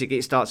reconnects, and basically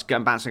it starts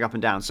going bouncing up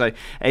and down. So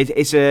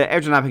it's an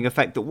aerodynamic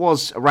effect that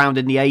was around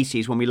in the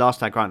 80s when we last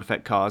had ground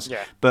effect cars. Yeah.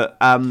 But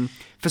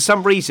for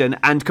some reason,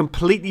 and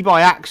completely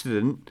by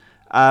accident,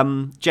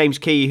 James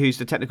Key, who's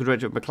the technical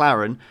director of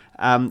McLaren,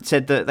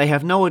 said that they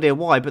have no idea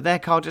why, but their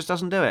car just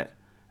doesn't do it,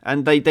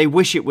 and they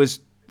wish it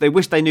was. They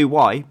wish they knew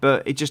why,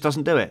 but it just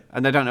doesn't do it,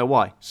 and they don't know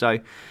why. So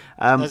there's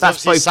that's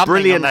obviously both something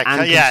brilliant on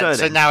and yeah. concerning.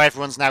 So now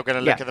everyone's now going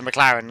to look Yeah. at the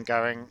McLaren and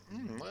going,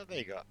 what have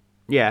you got?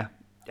 Yeah,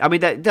 I mean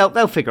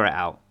they'll figure it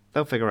out.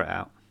 They'll figure it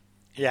out.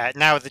 Yeah.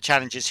 Now the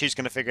challenge is who's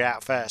going to figure it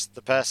out first.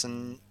 The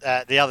person,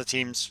 the other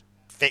team's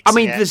fixing I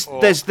mean, it.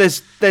 or-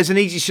 there's an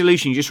easy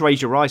solution. You just raise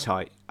your rise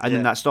height, and then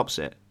Yeah. that stops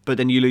it. But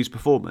then you lose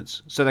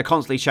performance. So they're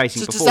constantly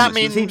chasing So does performance. that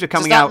mean? The teams are Does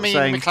coming that out mean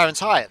saying, McLaren's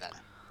higher then?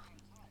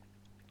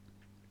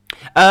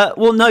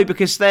 well, no,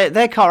 because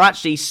their car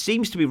actually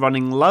seems to be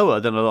running lower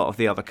than a lot of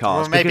the other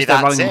cars. Well, maybe because they're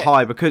that's running them it.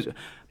 high because.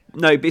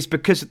 No, it's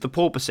because of the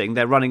porpoising.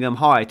 They're running them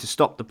high to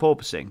stop the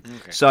porpoising.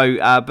 Okay. So,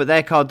 but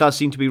their car does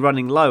seem to be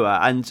running lower,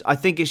 and I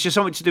think it's just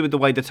something to do with the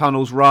way the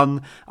tunnels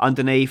run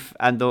underneath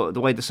and the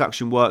way the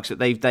suction works. That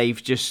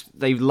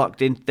they've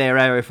lucked in their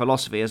area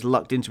philosophy has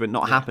lucked into it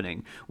not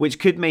happening, which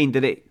could mean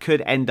that it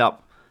could end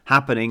up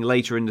happening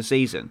later in the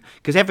season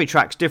because every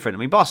track's different. I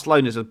mean,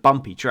 Barcelona's a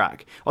bumpy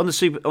track. On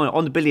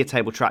the billiard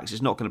table tracks,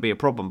 it's not going to be a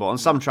problem, but on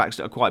some tracks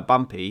that are quite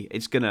bumpy,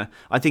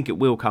 I think it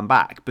will come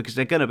back because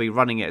they're going to be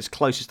running it as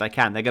close as they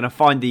can. They're going to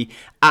find the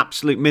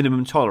absolute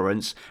minimum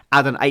tolerance,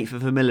 add an eighth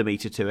of a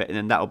millimeter to it, and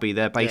then that'll be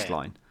their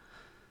baseline.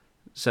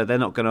 So they're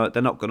not going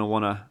to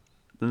want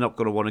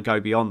to go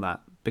beyond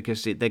that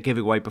because they're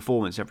giving away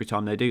performance every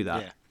time they do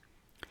that. Yeah.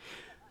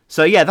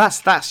 So yeah,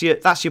 that's your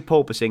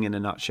porpoising in a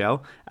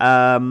nutshell.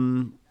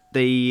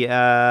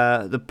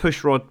 The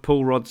push rod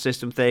pull rod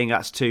system thing,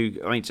 that's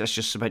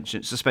just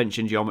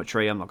suspension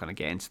geometry. I'm not going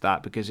to get into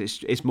that because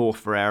it's more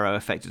for aero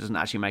effect. It doesn't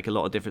actually make a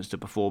lot of difference to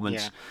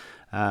performance.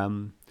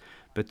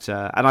 But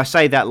and I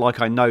say that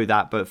like I know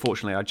that, but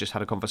fortunately I just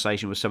had a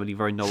conversation with somebody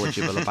very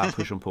knowledgeable about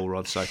push and pull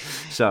rods.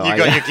 So You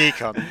got your geek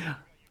on.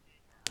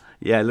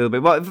 yeah, a little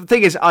bit. Well, the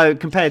thing is,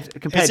 compared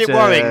Is it to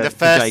worrying? The to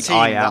first Jake, team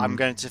I that am I'm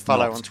going to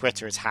follow not. on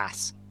Twitter is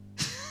Haas.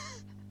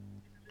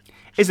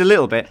 Is a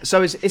little bit.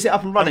 So is it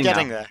up and running I'm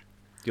getting now? there.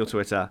 Your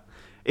Twitter.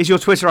 Is your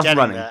Twitter up and Getting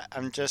running? there.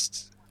 I'm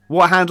just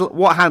What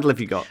handle have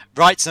you got?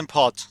 Rights and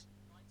Pod.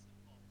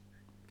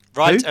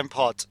 Right Who? and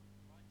Pod.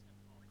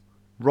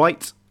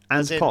 Right and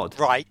As in Pod.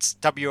 Right,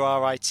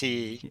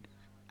 WRITE,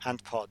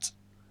 and Pod.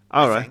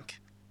 All I right. think.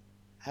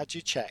 How do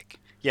you check?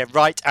 Yeah,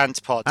 Right and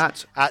Pod.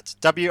 At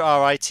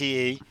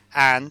WRITE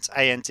and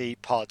AND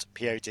Pod.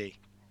 POD.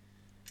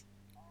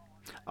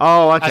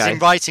 oh, okay. As in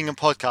writing and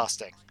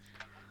podcasting.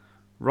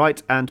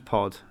 Right and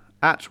Pod.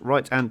 At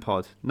Right and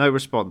Pod. No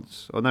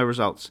response or no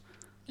results.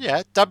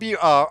 Yeah,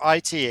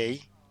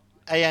 WRITE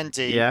AND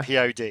Yeah.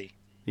 POD.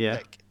 Yeah.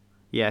 Look,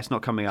 Yeah, it's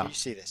not coming can up. you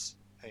see this?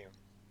 Hang on.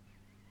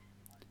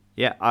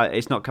 Yeah,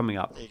 it's not coming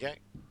up. There you go.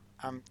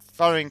 I'm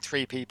following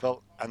 3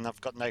 people and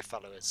I've got no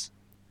followers.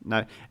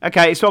 No.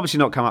 Okay, it's obviously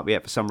not come up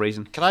yet for some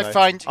reason. Can I So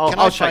find? I'll, can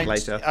I'll I check find,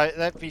 later.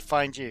 let me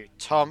find you,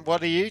 Tom.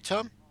 What are you,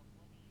 Tom?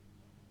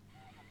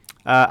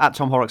 At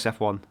Tom Horrocks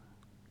F1.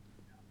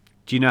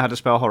 Do you know how to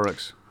spell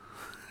Horrocks?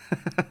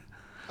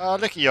 Oh,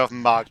 look at your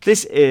mug.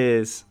 This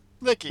is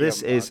Look at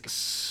your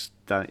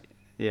mug.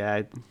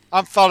 Yeah.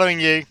 I'm following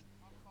you.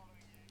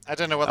 I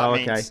don't know what that Oh,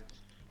 means, okay.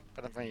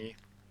 but I'm following you.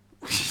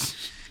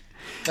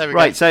 There we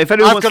Right. go. So if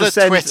anyone I've wants got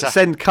to a Twitter.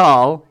 send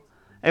Carl,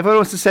 if anyone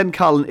wants to send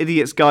Carl an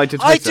idiot's guide to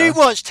Twitter, I do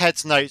watch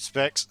Ted's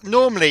notebooks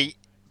normally,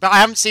 but I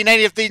haven't seen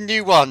any of the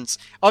new ones.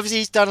 Obviously,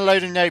 he's done a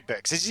load of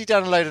notebooks. Has he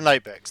done a load of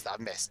notebooks that I've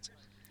missed?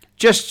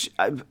 Just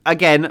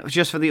again,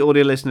 just for the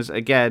audio listeners,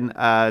 again,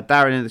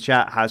 Darren in the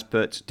chat has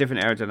put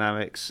different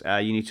aerodynamics.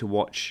 You need to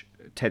watch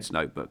Ted's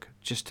notebook,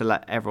 just to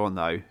let everyone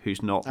know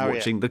who's not Oh, yeah.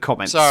 watching the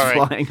comments Sorry.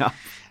 flying up.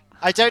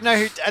 I don't know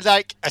who. I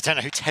don't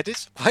know who Ted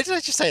is. Why did I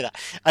just say that?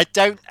 I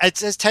don't.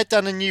 Has Ted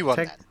done a new one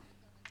Ted- then?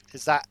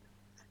 Is that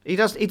He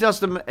does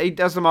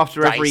them after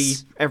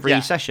Race. every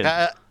Yeah. session.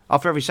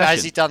 After every session.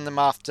 Has he done them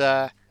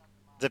after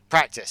the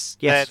practice?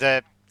 Yes.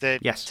 The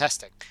Yes.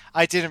 testing.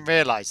 I didn't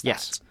realise that.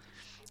 Yes.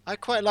 I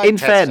quite like. In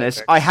Ted's fairness,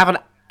 notebooks.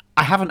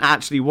 I haven't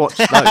actually watched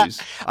those.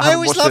 I haven't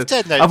always watched loved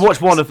Ted notebooks. I've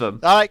watched one of them.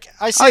 Like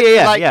I said,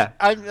 yeah, yeah.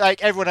 I'm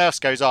like everyone else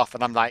goes off,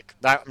 and I'm like,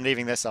 no, I'm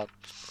leaving this on.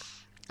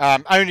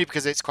 Only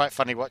because it's quite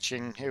funny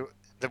watching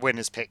the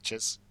winners'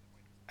 pictures.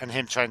 and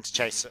him trying to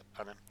chase it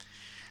on him.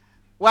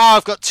 Wow,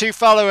 I've got 2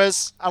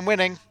 followers. I'm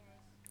winning.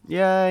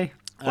 Yay!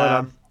 Well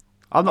done.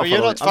 I'm not. You're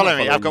not following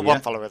me. I've got you 1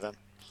 yet. follower then.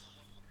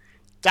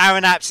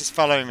 Darren Apps is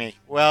following me.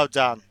 Well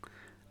done.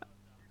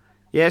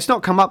 Yeah, it's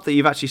not come up that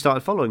you've actually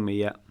started following me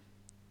yet.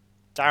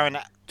 Darren.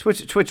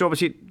 Twitter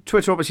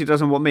obviously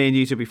doesn't want me and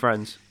you to be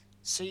friends.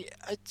 See,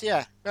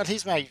 yeah. Well,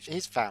 he's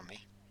found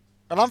me.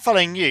 Well, I'm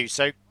following you,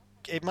 so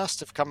it must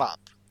have come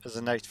up as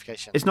a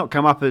notification. It's not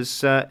come up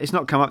as it's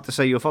not come up to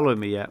say you're following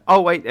me yet.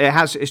 Oh wait, it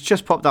has. It's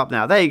just popped up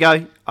now. There you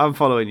go. I'm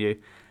following you.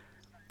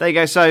 There you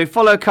go. So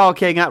follow Carl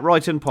King at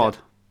Brighton Pod,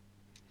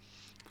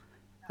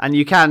 and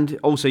you can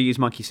also use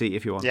Monkey Seat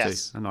if you want to,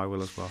 and I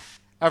will as well.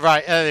 All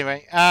right.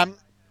 Anyway,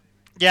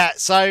 yeah.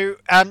 So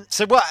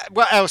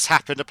what else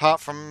happened apart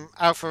from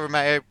Alfa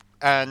Romeo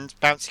and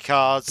bouncy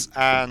cars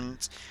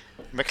and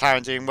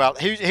McLaren doing well?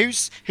 Who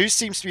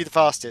seems to be the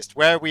fastest?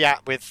 Where are we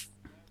at with?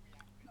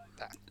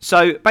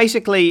 So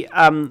basically,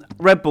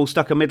 Red Bull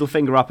stuck a middle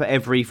finger up at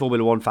every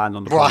Formula One fan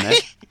on the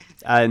planet,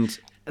 and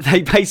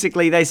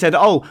they said,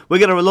 "Oh, we're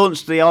going to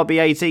launch the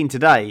RB18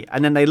 today,"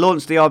 and then they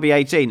launched the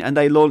RB18, and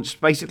they launched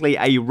basically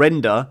a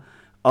render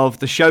of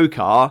the show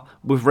car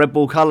with Red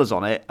Bull colours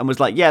on it, and was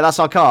like, "Yeah, that's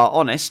our car,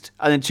 honest."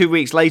 And then 2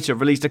 weeks later,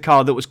 released a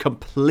car that was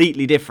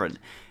completely different.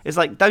 It's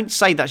like, don't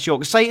say that's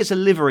your... Say it's a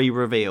livery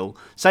reveal.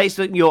 Say it's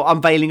that you're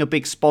unveiling a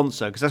big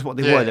sponsor, because that's what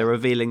they were. They're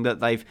revealing that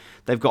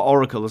they've got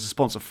Oracle as a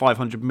sponsor,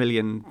 $500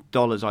 million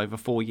over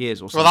 4 years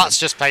or something. Well, that's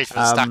just paid for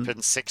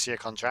Verstappen's 6-year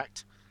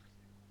contract.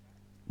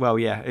 Well,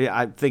 yeah,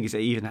 I think it's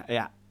even...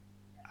 Yeah,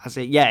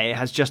 it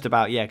has just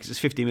about, because it's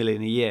 $50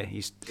 million a year.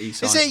 He's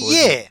Is it a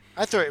year?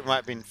 I thought it might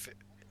have been...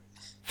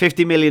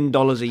 $50 million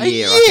a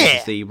year, I think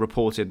is the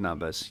reported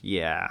numbers.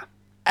 Yeah.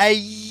 A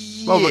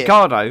year?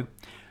 Well,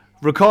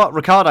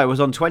 Ricardo was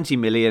on £20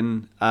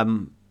 million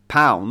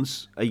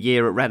pounds a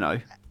year at Renault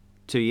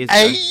 2 years ago.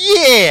 A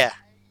year?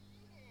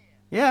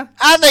 Yeah.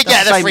 And they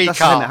get a free that's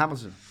car. The same at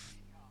Hamilton.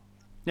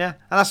 Yeah,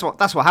 and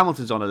that's what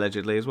Hamilton's on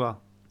allegedly as well.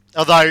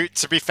 Although,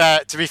 to be fair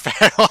on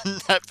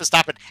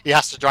Verstappen, he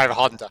has to drive a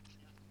Honda.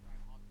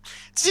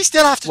 Does he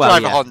still have to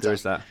drive a Honda? There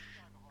is that.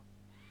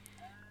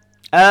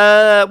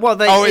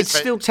 It's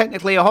still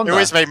technically a Honda. It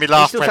always made me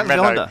laugh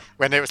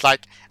when it was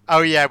like,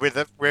 oh yeah,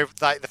 we're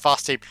like the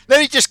fast team. Let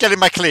me just get in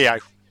my Clio.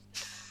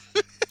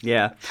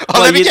 Yeah.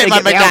 Let me get in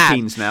my the McLaren.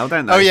 Alpines now,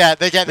 don't they? Oh yeah,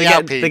 they get the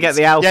Alpines. They get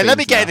the Alpines. Yeah, let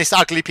me get now. in this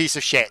ugly piece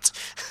of shit.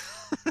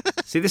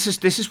 See, this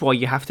is why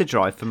you have to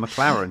drive for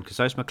McLaren, because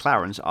those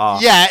McLarens are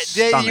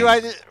stunning. You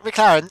either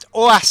McLaren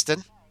or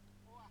Aston.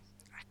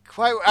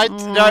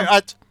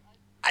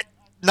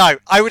 No,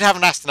 I would have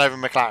an Aston over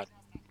McLaren.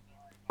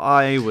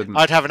 I wouldn't.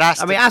 I'd have an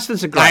Aston. I mean,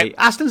 Astons are great.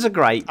 Astons are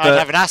great. I'd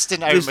have an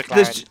Aston over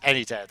McLaren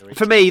any day of the week.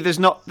 For me, there's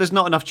not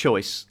enough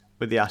choice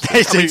with the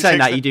Astons. I mean, saying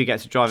that, you do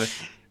get to drive a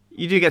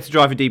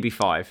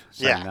DB5.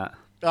 Saying that.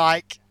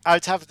 Like,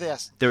 I'd have the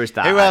Aston. There is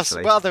that. Who else?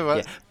 Actually. Well, there were.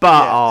 Yeah.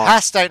 But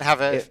Haas don't have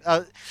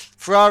a.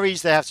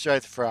 Ferraris, they have to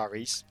drive the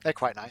Ferraris. They're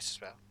quite nice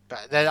as well.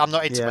 But I'm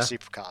not into my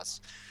supercars.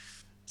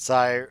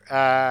 So,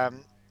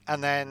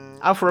 and then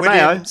Alfa Romeo.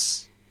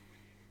 Williams.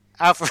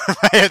 Alfa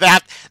Romeo,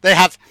 they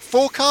have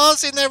 4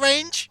 cars in their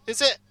range,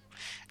 is it?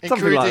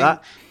 Something like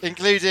that.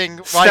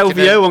 Including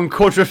Stelvio and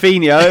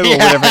Quadrifinio or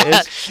whatever it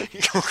is.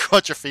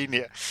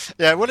 Quadrifinio.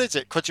 Yeah, what is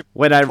it?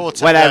 When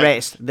I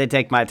race, they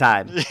take my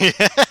time. Do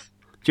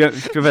you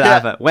remember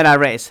that? When I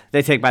race,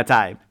 they take my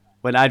time.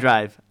 When I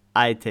drive,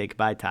 I take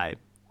my time.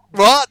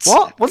 What?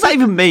 What does that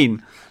even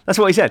mean? That's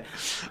what he said.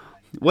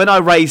 When I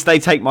race, they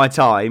take my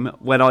time.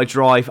 When I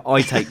drive,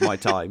 I take my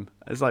time.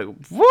 It's like,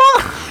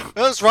 what?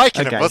 That was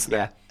Raikkonen, wasn't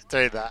it?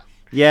 Doing that.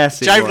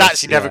 Yes, Joe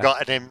actually never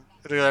got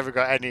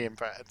any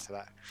input into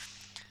that.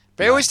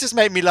 But it always just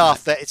made me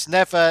laugh that it's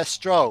never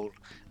Stroll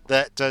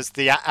that does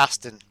the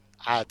Aston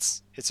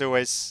ads. It's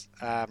always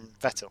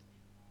Vettel.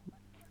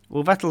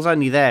 Well, Vettel's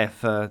only there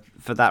for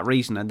that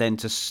reason, and then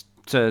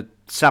to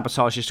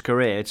sabotage his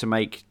career to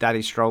make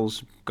Daddy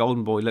Stroll's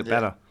golden boy look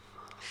better.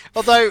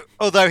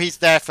 Although he's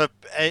there for,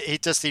 he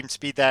does seem to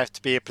be there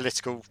to be a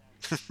political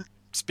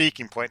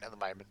speaking point at the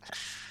moment.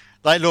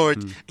 Like Laura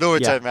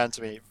turned around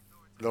to me.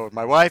 Laura,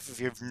 my wife, if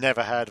you've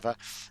never heard of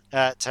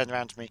her, turned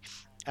around to me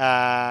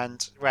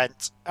and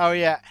went, "Oh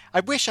yeah,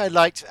 I wish I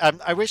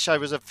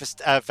was a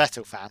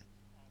Vettel fan,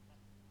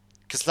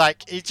 because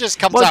like he just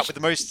comes out with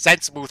the most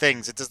sensible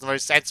things. It does the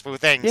most sensible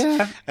things,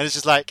 and it's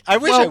just like I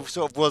wish I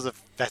sort of was a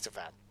Vettel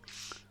fan."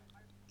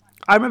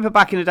 I remember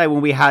back in the day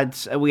when we had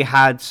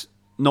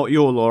not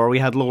your Laura, we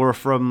had Laura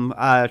from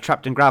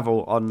Trapped in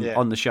Gravel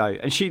on the show,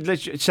 and she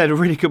said a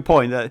really good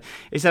point that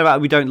it said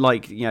about we don't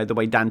like the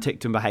way Dan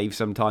Tickton behaves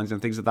sometimes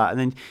and things like that, and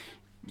then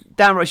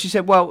downright she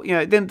said, well, at the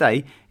end of the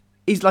day,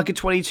 he's like a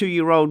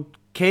 22-year-old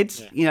kid.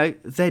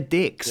 They're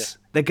dicks.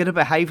 They're going to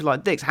behave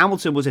like dicks.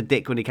 Hamilton was a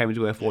dick when he came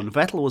into F1.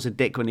 Vettel was a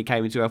dick when he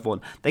came into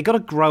F1. They got to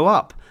grow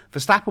up.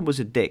 Verstappen was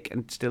a dick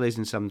and still is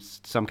in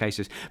some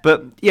cases.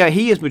 But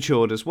he has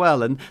matured as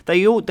well. And I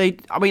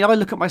mean, I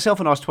look at myself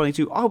when I was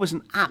 22. I was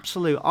an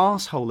absolute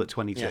arsehole at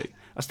 22. Yeah.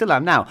 I still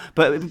am now.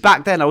 But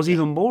back then I was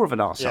even more of an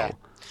arsehole.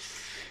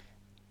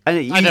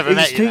 And I never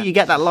met you. You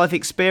get that life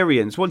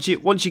experience. Once you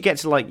get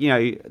to like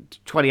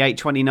 28,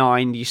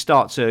 29, you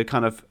start to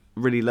kind of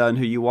really learn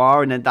who you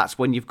are, and then that's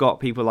when you've got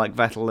people like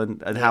Vettel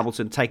and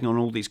Hamilton taking on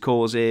all these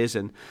causes,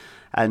 and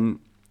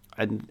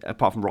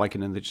apart from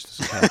Raikkonen, that just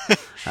doesn't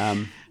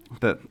care.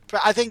 But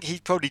I think he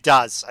probably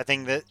does. I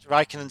think that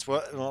Raikkonen's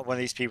one of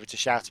these people to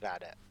shout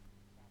about it.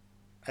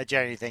 I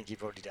genuinely think he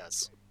probably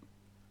does.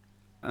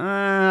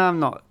 I'm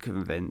not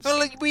convinced. Well,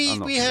 like we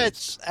heard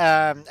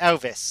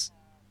Elvis,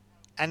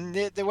 and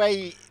the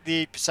way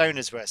the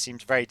personas were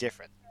seemed very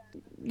different.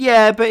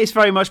 Yeah, but it's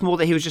very much more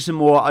that he was just a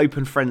more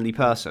open, friendly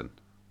person.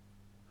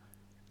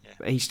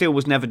 Yeah. He still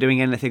was never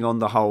doing anything on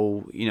the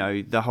whole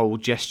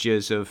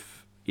gestures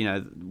of,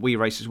 we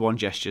racers one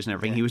gestures and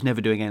everything. Yeah. He was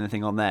never doing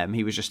anything on them.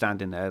 He was just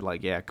standing there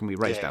like, can we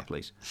race now,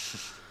 please?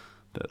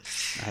 But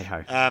hey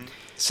ho.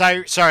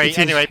 So sorry.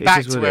 Anyway,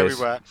 back to where we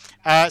were.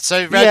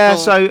 So Red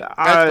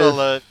Bull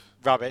are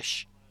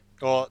rubbish,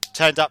 or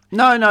turned up.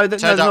 No,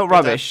 they're not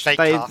rubbish. They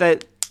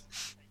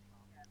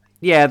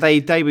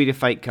debuted a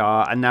fake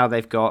car, and now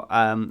they've got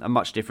a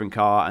much different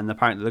car, and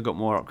apparently they've got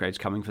more upgrades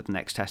coming for the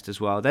next test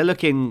as well. They're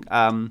looking,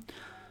 I'm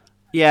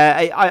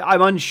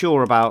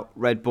unsure about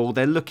Red Bull.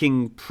 They're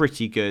looking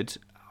pretty good.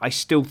 I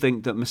still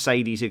think that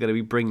Mercedes are going to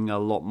be bringing a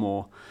lot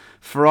more.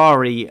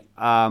 Ferrari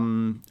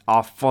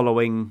are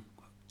following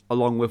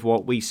along with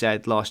what we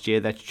said last year.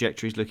 Their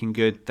trajectory is looking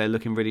good. They're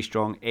looking really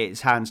strong.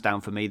 It's hands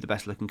down for me the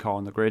best looking car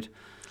on the grid.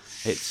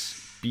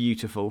 It's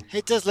beautiful.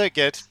 It does look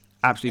good.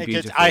 Absolutely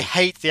beautiful. I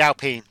hate the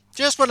Alpine.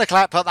 Just want to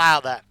put that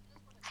out there.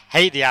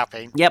 Hate the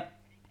Alpine. Yep.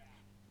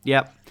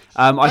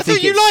 I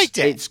think you liked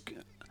it.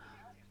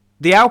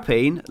 The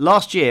Alpine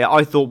last year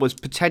I thought was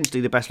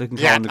potentially the best looking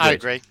car on the grid. I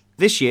agree.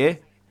 This year,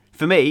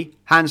 for me,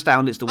 hands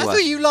down, it's the worst. I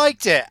thought you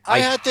liked it.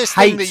 I heard this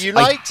thing that you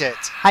liked it.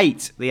 I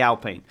hate the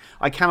Alpine.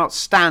 I cannot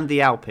stand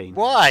the Alpine.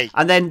 Why?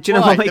 And then, do you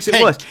know what makes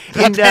it worse?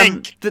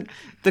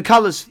 The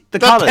colours.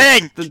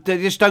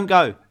 They just don't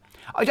go.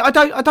 I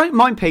don't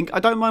mind pink. I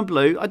don't mind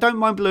blue. I don't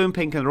mind blue and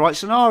pink in the right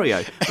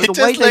scenario. But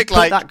the way they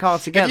put that car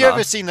together. Have you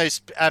ever seen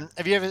those?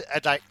 Have you ever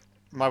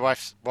my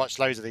wife's watched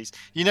loads of these.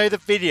 You know the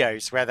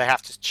videos where they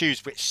have to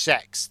choose which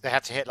sex they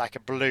have to hit, like a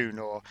balloon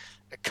or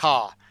a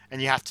car,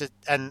 and you have to.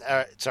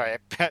 Sorry,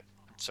 I'm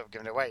sort of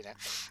giving it away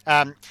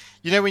now.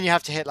 You know when you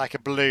have to hit like a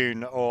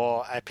balloon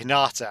or a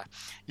pinata,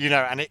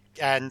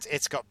 and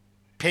it's got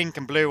pink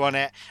and blue on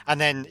it, and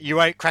then you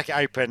won't crack it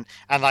open,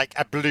 and like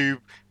a blue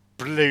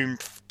balloon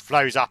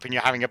flows up and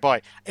you're having a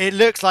boy. It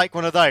looks like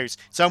one of those.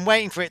 So I'm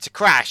waiting for it to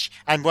crash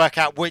and work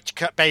out which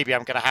baby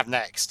I'm going to have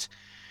next.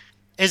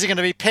 Is it going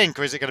to be pink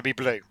or is it going to be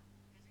blue?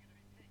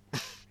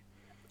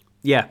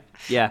 Yeah.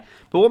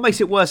 But what makes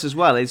it worse as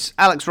well is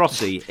Alex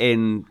Rossi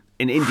in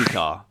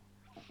IndyCar.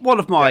 One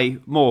of my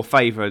more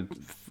favoured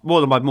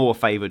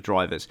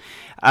drivers.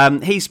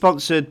 He's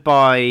sponsored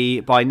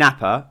by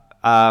Napa.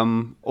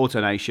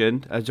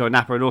 AutoNation,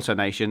 Napa and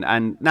AutoNation,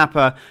 and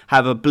Napa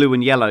have a blue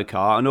and yellow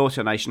car, and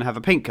AutoNation have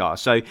a pink car.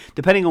 So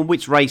depending on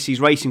which race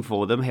he's racing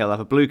for them, he'll have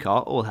a blue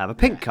car or have a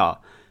pink car.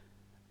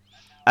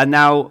 And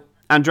now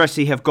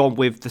Andretti have gone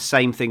with the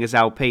same thing as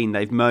Alpine.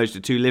 They've merged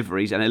the two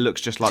liveries, and it looks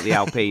just like the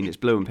Alpine. It's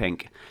blue and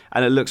pink,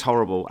 and it looks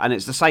horrible. And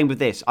it's the same with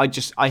this.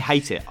 I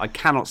hate it. I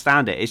cannot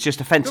stand it. It's just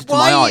offensive to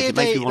my eyes. It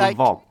makes me want to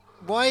vom.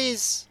 Why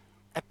is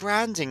a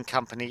branding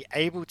company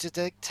able to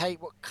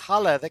dictate what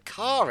colour the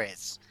car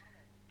is?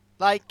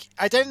 Like,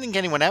 I don't think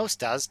anyone else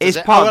does. It's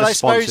part of the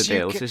sponsor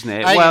deals, isn't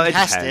it? Well, it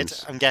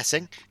depends. I'm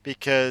guessing,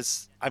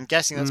 because I'm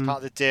guessing that's part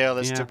of the deal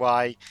as to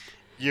why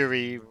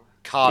Yuri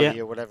Kali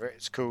or whatever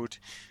it's called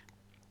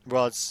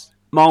was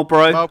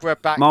Marlboro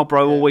back.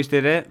 Marlboro always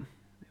did it.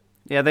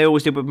 Yeah, they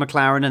always did with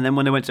McLaren, and then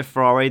when they went to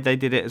Ferrari, they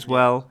did it as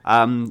well.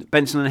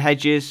 Benson and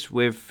Hedges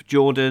with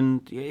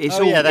Jordan. It's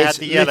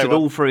littered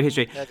all through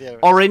history.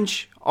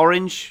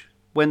 Orange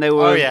when they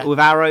were with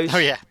arrows. Oh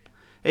yeah.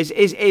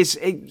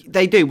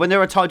 They do when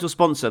they're a title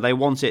sponsor, they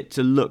want it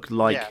to look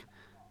like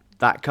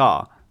that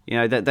car.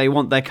 They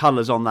want their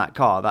colours on that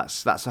car.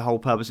 That's the whole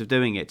purpose of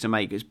doing it, to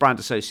make its brand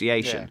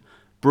association.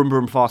 Brum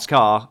brum fast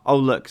car. Oh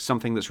look,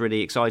 something that's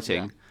really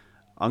exciting.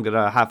 I'm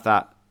gonna have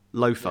that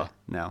loafer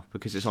now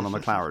because it's on a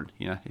McLaren.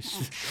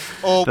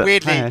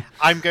 Weirdly,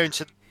 I'm going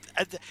to.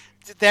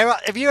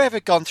 Have you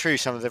ever gone through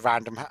some of the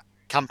random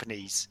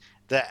companies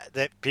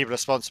that people are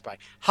sponsored by?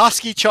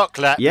 Husky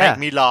Chocolate make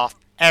me laugh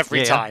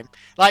every time.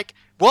 Like,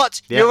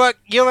 what? Yeah.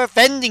 You're a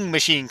vending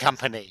machine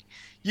company.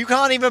 You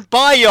can't even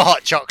buy your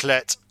hot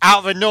chocolate out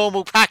of a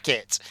normal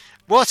packet.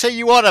 What are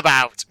you on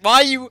about?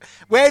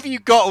 Where have you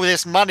got all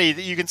this money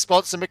that you can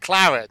sponsor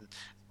McLaren?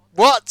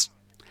 What?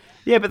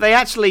 Yeah, but they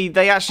actually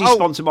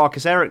sponsor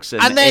Marcus Ericsson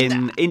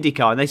in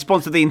IndyCar, and they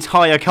sponsor the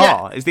entire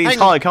car. Yeah, it's the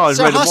entire car is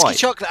red and white. So Husky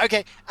Chocolate,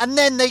 okay, and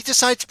then they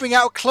decide to bring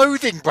out a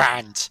clothing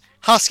brand,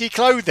 Husky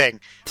Clothing.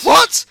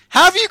 What?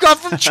 How have you gone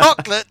from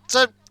chocolate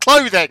to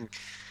clothing?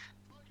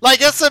 Like,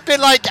 that's a bit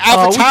like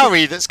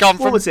AlphaTauri that's gone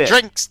from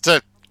drinks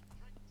to...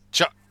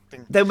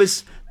 There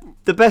was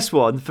The best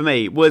one for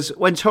me was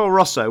when Toro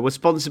Rosso was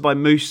sponsored by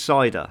Moose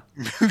Cider.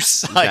 Moose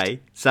cider. Okay,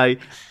 so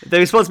they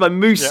were sponsored by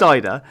Moose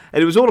Cider,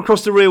 and it was all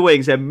across the rear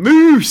wing saying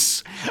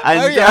Moose. And,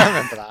 I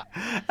remember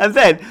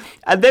that.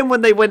 And then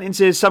when they went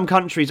into some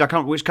countries, I can't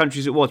remember which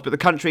countries it was, but the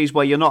countries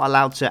where you're not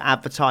allowed to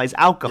advertise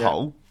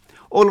alcohol,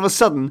 all of a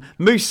sudden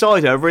Moose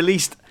Cider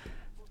released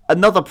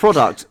another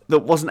product that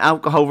wasn't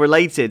alcohol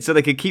related, so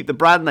they could keep the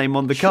brand name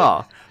on the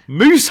car.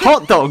 Moose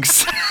hot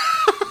dogs.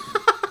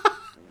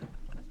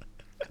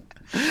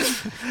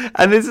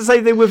 And it's the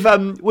same thing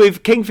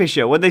with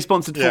Kingfisher when they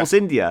sponsored Force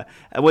India,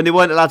 when they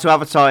weren't allowed to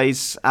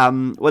advertise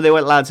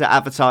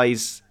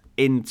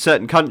in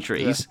certain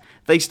countries.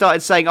 They started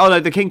saying, "Oh no,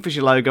 the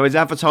Kingfisher logo is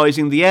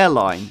advertising the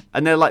airline,"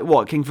 and they're like,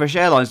 "What? Kingfisher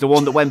Airlines, the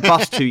one that went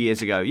bust 2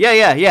 years ago?"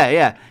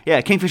 Yeah.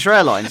 Kingfisher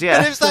Airlines. Yeah,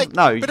 But it was like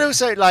no, but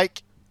also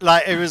like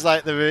it was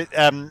like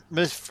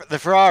the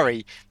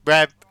Ferrari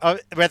where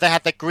they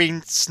had the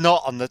green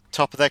snot on the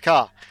top of their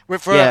car.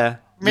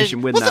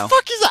 Mission Win what now. the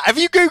fuck is that? Have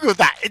you googled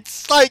that?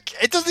 It's like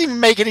it doesn't even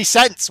make any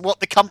sense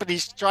what the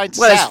company's trying to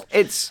sell.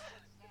 It's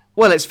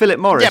Philip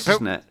Morris, but-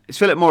 isn't it? It's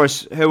Philip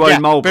Morris who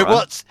owned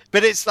Marlboro.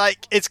 But it's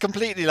like it's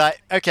completely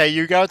like okay,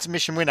 you go into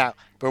Mission Win Out,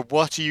 but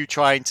what are you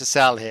trying to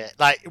sell here?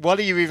 Like, what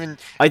are you even?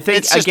 I think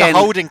it's just again, a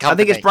holding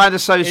company. I think it's brand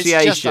It's just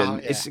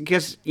association.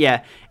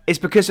 It's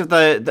because of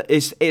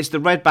it's the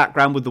red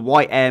background with the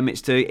white M.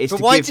 It's to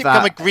why give did it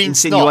become that a green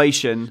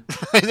insinuation.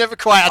 I never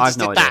quite I've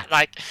no understood idea. that.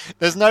 Like,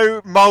 there's no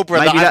Marlboro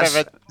Maybe that I've that's-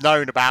 ever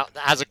known about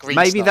that has a green.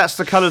 Maybe snot. that's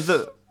the colour of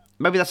the.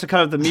 Maybe that's the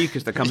colour of the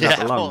mucus that comes out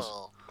the lungs.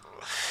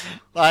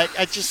 Like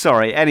I just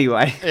Sorry.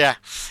 Anyway. yeah.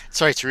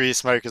 Sorry to you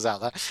smokers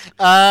out there.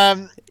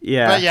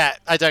 Yeah. But yeah,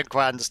 I don't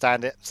quite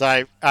understand it.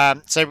 So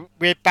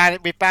we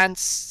banned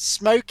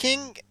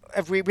smoking.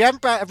 Have we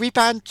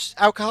banned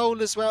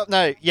alcohol as well?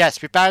 No.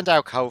 Yes, we banned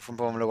alcohol from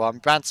Formula One. We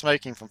banned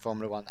smoking from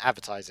Formula One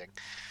advertising.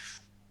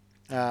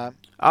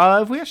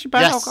 Have we actually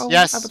banned alcohol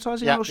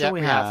advertising? Yeah, I'm not sure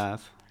we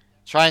have.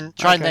 Try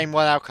and name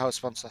one alcohol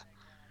sponsor.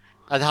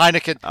 And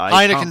Heineken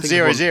I can't Heineken think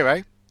of one.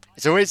 0-0.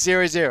 It's always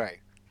 0-0.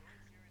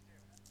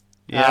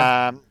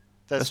 Yeah.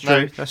 There's That's no,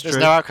 true, that's there's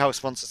true. no alcohol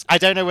sponsors. I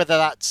don't know whether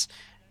that's.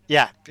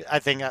 Yeah, I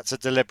think that's a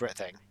deliberate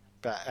thing,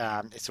 but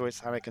it's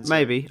always Heineken.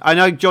 Maybe. I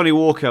know Johnny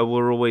Walker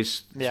were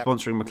always Yeah.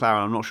 sponsoring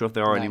McLaren. I'm not sure if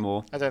they are No,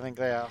 anymore. I don't think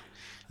they are.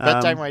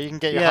 But don't worry, you can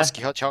get your yeah.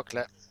 Husky hot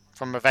chocolate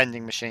from a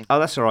vending machine. Oh,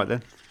 that's all right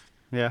then.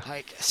 Yeah.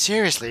 Like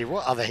seriously,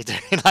 what are they doing?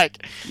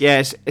 Like, Yeah,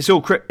 it's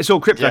all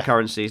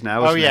cryptocurrencies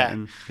now, isn't yeah. it?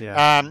 And,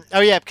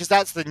 yeah. Because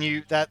that's the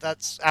new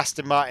that's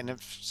Aston Martin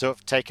have sort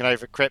of taken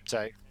over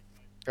crypto,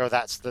 or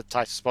that's the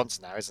title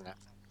sponsor now, isn't it?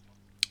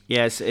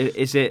 Yes,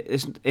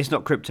 it's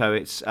not crypto.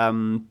 It's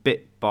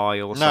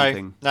BitBuy or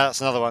something. No, that's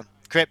another one.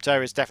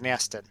 Crypto is definitely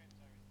Aston.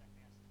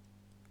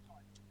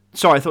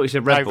 Sorry, I thought you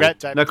said Red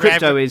Bull. No,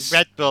 crypto is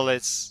Red Bull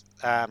is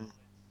Red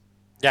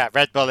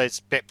Bull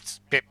is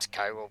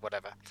Biptco or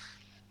whatever.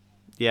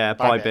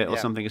 Bybit or yeah.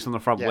 something. It's on the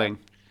front Yeah. wing.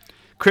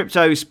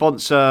 Crypto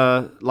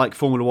sponsor like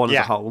Formula One as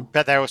Yeah, a whole.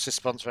 but they're also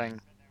sponsoring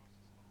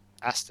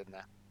Aston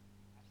there.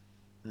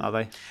 Are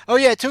they? Oh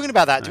yeah, talking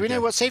about that, do we Okay.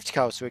 know what safety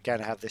cars we're going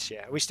to have this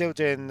year? Are we still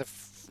doing the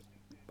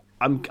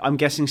I'm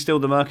guessing still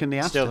the Merc and the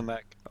Aston. still the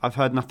Merc? I've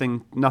heard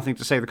nothing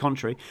to say the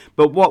contrary.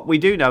 But what we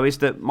do know is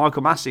that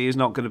Michael Massey is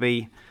not going to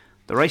be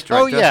the race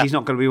director. yeah. He's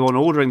not going to be one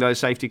ordering those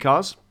safety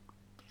cars.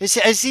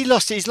 Has he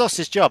lost? He's lost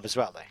his job as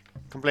well, though,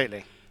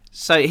 completely.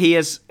 So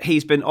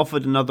he's been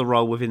offered another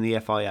role within the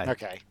FIA.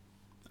 Okay,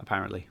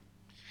 Apparently.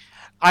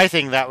 I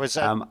think that was.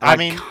 that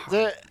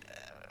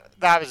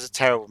was a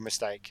terrible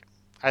mistake.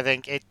 I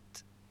think it.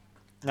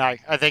 No,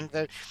 I think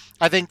the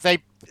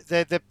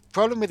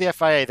problem with the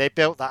FIA, they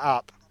built that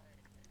up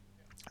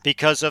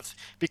because of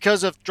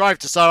Drive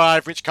to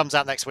Survive, which comes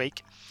out next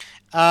week.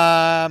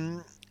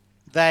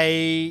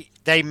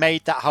 They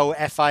made that whole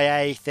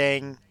FIA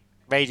thing,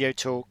 Radio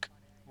Talk,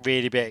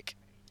 really big.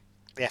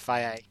 The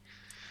FIA,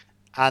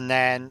 and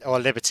then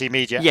Liberty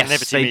Media, Yes,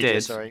 Liberty they Media,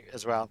 did. sorry,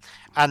 as well.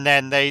 And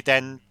then they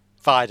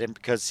fired him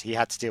because he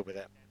had to deal with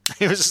it.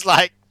 It was just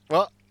like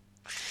what,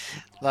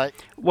 like.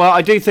 Well,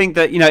 I do think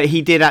that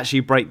he did actually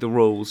break the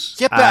rules.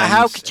 Yeah, but and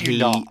how could you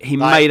not? He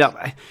Like- made up.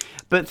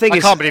 But the thing I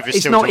is, can't believe it's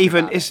it's still not talking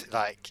even. about It's it.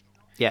 Like,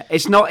 Yeah,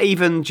 it's not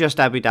even just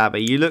Abu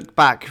Dhabi. You look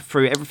back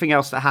through everything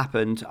else that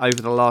happened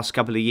over the last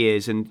couple of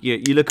years, and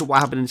you look at what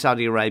happened in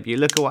Saudi Arabia. You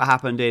look at what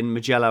happened in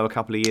Mugello a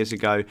couple of years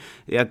ago.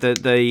 You had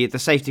the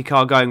safety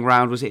car going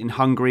round. Was it in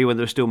Hungary when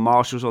there were still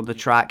marshals on the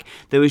track?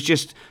 There was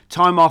just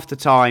time after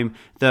time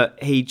that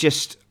he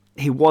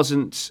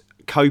wasn't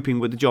coping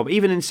with the job.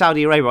 Even in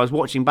Saudi Arabia, I was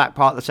watching back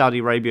part of the Saudi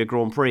Arabia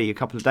Grand Prix a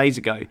couple of days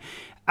ago,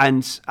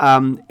 and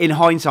in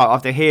hindsight,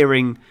 after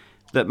hearing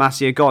that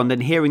Massey had gone, then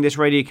hearing this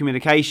radio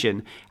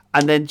communication,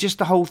 and then just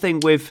the whole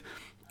thing with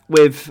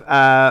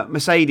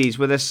Mercedes,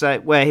 where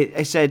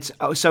they said,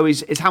 "Oh, so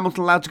is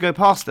Hamilton allowed to go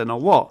past then,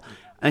 or what?"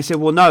 And they said,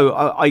 "Well, no,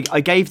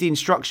 I gave the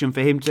instruction for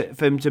him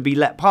to be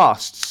let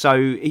past.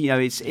 So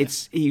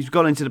he's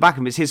gone into the back of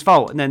him. It's his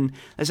fault." And then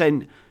they're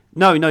saying,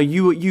 No,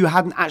 you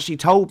hadn't actually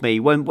told me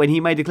when he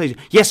made the collision.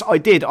 Yes, I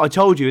did. I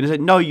told you. And I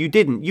said, no, you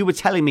didn't. You were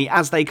telling me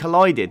as they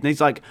collided. And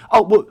he's like,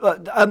 oh, well,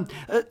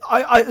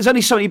 there's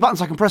only so many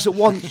buttons I can press at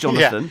once,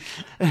 Jonathan.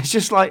 And it's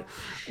just like,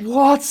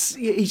 what?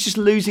 He's just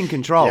losing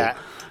control. Yeah.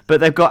 But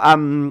they've got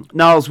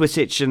Niles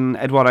Wittich and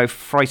Eduardo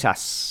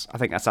Freitas. I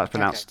think that's how it's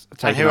pronounced.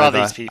 Okay. And who are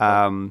these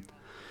people?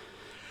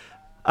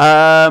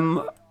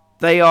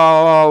 They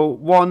are,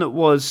 one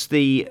was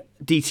the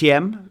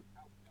DTM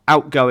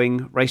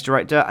outgoing race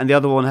director, and the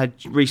other one had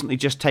recently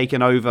just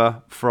taken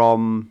over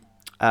from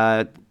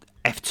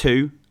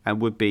F2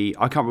 and would be,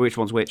 I can't remember which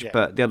one's which,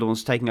 but the other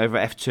one's taking over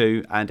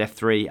F2 and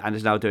F3 and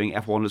is now doing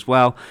F1 as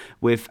well,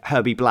 with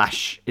Herbie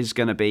Blash is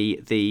going to be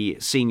the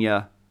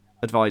senior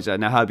advisor.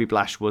 Now, Herbie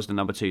Blash was the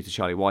number 2 to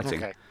Charlie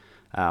Whiting.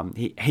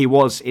 Okay. He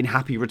was in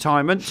happy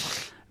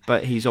retirement,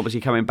 but he's obviously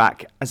coming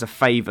back as a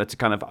favour to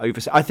kind of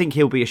oversee. I think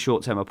he'll be a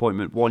short-term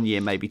appointment, 1 year,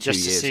 maybe 2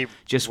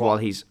 years, while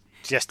he's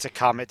just to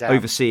calm it down,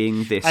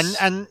 overseeing this.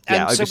 And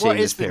so what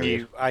is the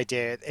new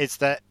idea? Is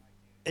that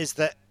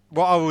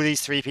what are all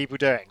these 3 people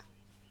doing?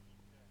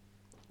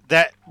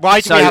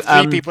 Why do we have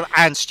 3 people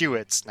and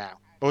stewards now?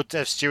 Or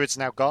have stewards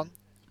now gone?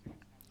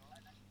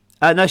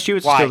 No,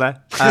 stewards are still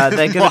there.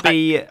 They're going to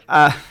be.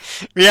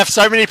 We have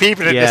so many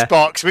people in this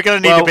box. We're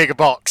going to need a bigger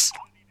box.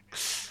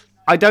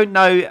 I don't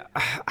know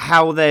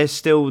how they're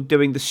still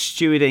doing the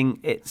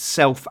stewarding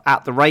itself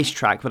at the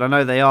racetrack, but I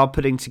know they are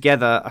putting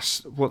together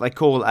what they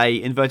call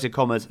a, inverted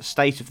commas,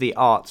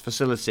 state-of-the-art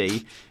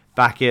facility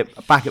back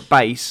at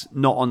base,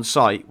 not on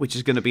site, which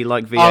is going to be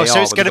like VAR. Oh,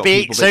 so it's going to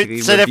be so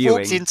they've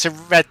walked into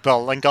Red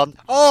Bull and gone,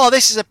 oh,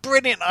 this is a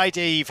brilliant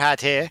idea you've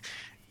had here.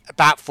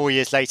 About 4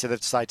 years later, they've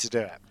decided to do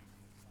it.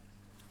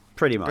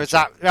 Pretty much.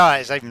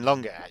 It's even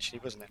longer,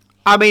 actually, wasn't it?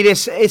 I mean,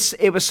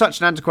 it was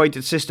such an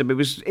antiquated system.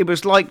 It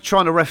was like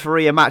trying to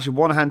referee a match with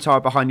one hand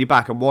tied behind your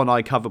back and one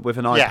eye covered with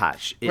an eye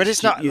patch. But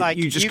it's not like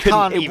you just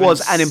couldn't. It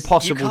was an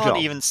impossible job. You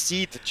can't even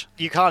see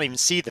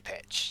the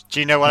pitch. Do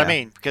you know what I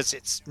mean? Because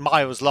it's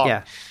miles long.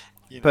 Yeah.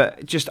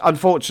 But just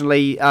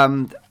unfortunately,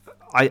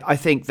 I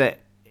think that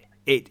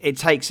it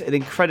takes an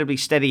incredibly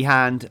steady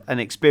hand, an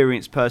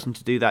experienced person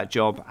to do that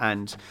job,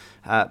 and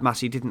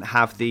Massey didn't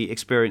have the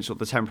experience or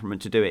the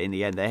temperament to do it in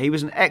the end there. He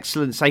was an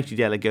excellent safety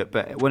delegate,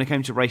 but when it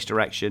came to race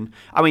direction,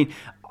 I mean,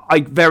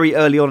 very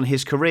early on in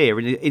his career,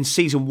 in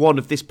season 1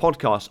 of this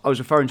podcast, I was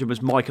referring to him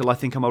as Michael, I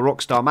think I'm a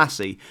rock star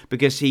Massey,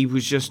 because he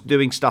was just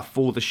doing stuff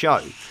for the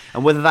show.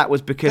 And whether that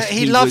was because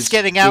he loves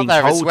getting out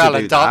there as well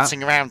and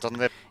dancing around on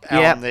the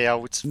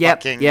old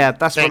fucking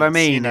that's things, what I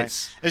mean. You know?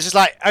 It's just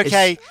like,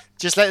 okay,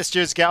 just let the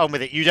stewards get on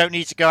with it. You don't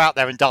need to go out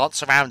there and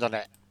dance around on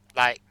it.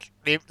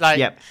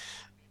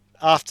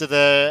 After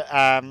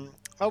the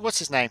what's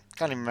his name?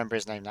 Can't even remember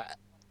his name. That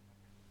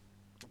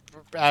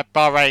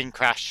Bahrain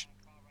crash.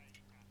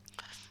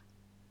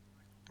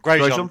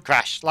 Grosjean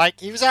crash. Like,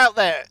 he was out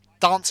there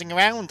dancing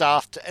around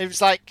after. It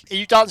was like, are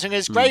you dancing in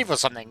his grave or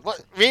something?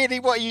 What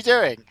are you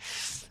doing?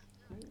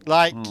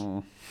 Like,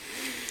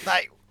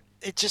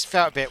 it just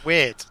felt a bit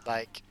weird.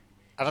 Like,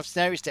 and I've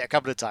noticed it a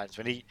couple of times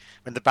when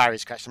the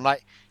barriers crashed. I'm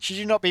like, should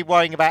you not be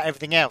worrying about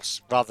everything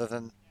else rather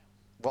than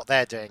what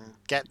they're doing?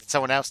 Get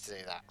someone else to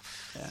do that.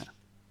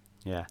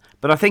 Yeah,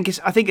 but I think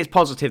it's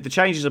positive. The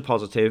changes are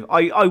positive.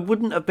 I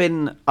wouldn't have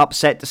been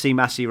upset to see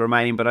Massey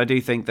remain, but I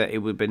do think that it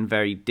would have been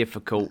very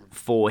difficult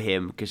for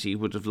him because he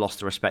would have lost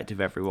the respect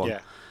of everyone. Yeah.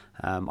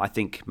 I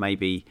think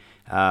maybe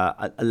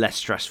a less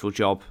stressful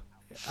job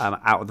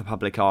out of the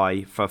public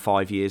eye for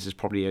 5 years is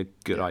probably a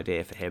good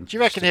idea for him. Do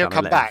you reckon he'll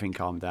come back? Everything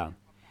calm down.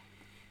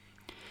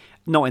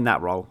 Not in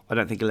that role. I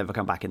don't think he'll ever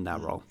come back in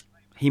that role.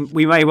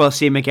 We may well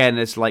see him again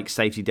as like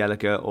safety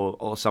delegate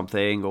or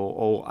something,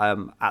 or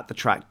at the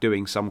track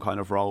doing some kind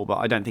of role, but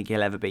I don't think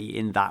he'll ever be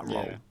in that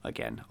role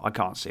again. I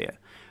can't see it.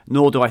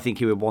 Nor do I think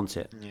he would want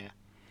it. Yeah.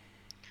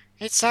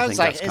 It sounds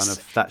like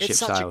it's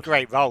such a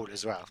great role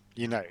as well.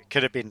 You know, it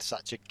could have been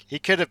he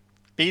could have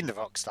been the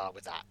rock star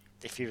with that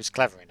if he was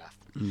clever enough.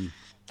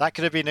 That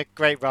could have been a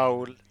great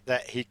role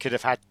that he could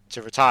have had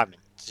to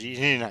retirement.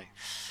 You know,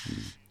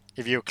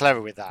 if you were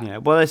clever with that. Yeah.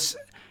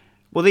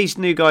 Well, these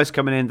new guys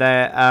coming in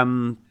there,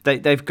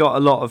 they've got a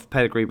lot of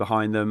pedigree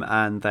behind them,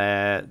 and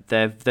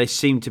they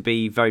seem to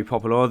be very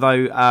popular.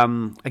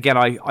 Although, again,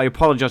 I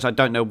apologise, I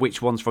don't know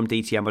which one's from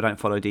DTM. I don't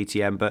follow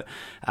DTM, but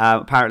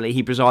apparently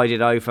he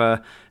presided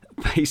over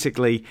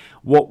basically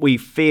what we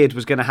feared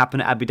was going to happen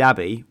at Abu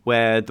Dhabi,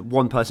 where the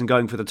one person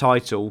going for the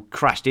title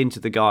crashed into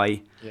the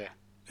guy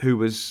who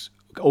was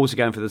also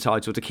going for the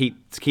title to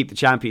keep the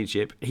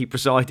championship. He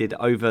presided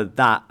over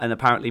that and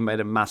apparently made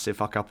a massive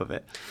fuck up of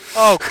it.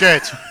 Oh,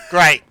 good.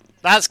 Great.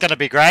 That's going to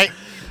be great.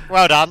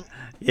 Well done.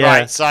 Yeah.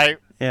 Right, so...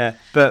 Yeah,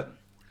 but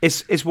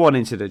it's one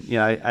incident, you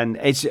know, and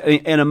it's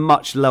in a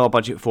much lower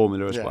budget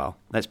formula as well.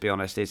 Let's be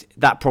honest.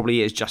 That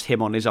probably is just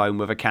him on his own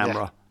with a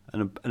camera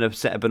and a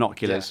set of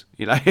binoculars,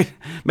 you know.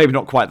 Maybe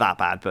not quite that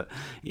bad, but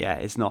yeah,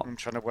 it's not... I'm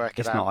trying to work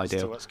it out not ideal.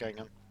 as to what's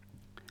going on.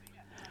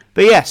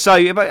 But yeah, so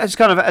as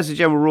kind of as a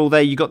general rule,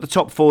 there you got the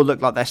top four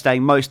look like they're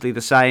staying mostly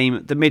the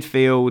same. The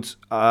midfield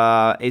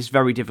is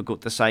very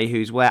difficult to say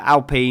who's where.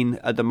 Alpine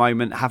at the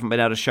moment haven't been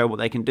able to show what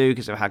they can do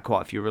because they've had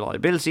quite a few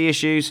reliability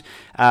issues.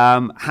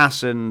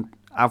 Haas and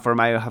Alfa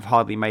Romeo have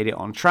hardly made it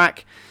on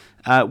track.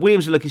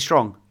 Williams are looking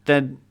strong.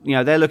 They're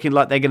looking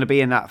like they're going to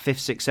be in that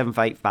 5th, 6th, 7th,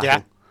 8th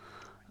battle,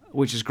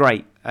 which is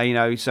great.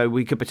 So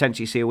we could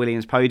potentially see a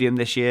Williams podium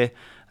this year,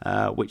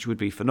 which would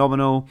be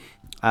phenomenal.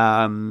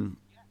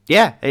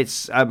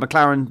 It's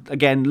McLaren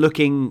again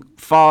looking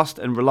fast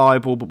and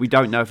reliable, but we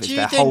don't know if it's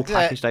their whole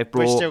package they've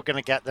brought. We're still going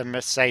to get the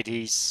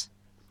Mercedes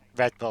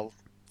Red Bull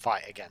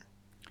fight again.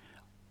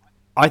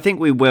 I think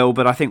we will,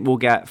 but I think we'll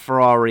get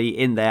Ferrari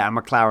in there and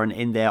McLaren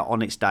in there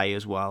on its day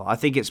as well. I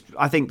think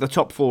the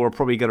top four are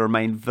probably going to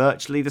remain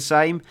virtually the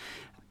same,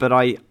 but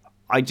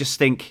I just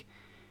think,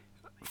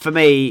 for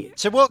me,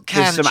 so what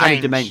can there's some change,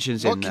 added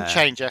dimensions in there. What can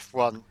change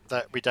F1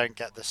 that we don't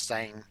get the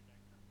same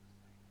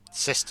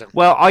system?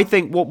 Well, I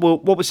think what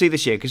we'll see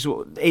this year, because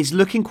it's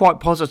looking quite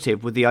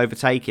positive with the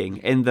overtaking,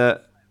 in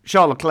that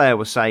Charles Leclerc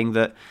was saying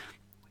that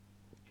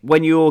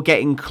when you're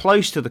getting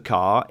close to the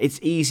car, it's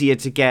easier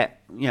to get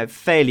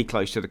fairly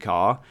close to the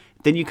car.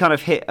 Then you kind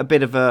of hit a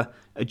bit of a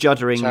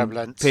juddering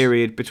turbulence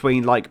period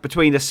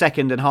between a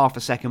second and half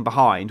a second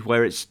behind,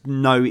 where it's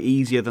no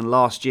easier than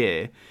last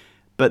year.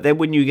 But then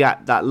when you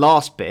get that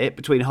last bit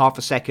between half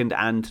a second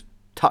and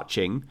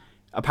touching,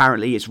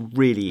 apparently it's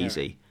really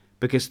easy.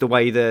 Because the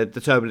way the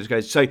turbulence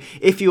goes. So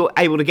if you're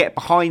able to get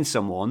behind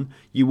someone,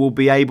 you will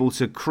be able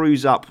to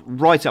cruise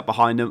right up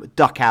behind them,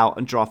 duck out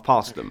and drive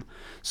past them.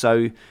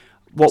 So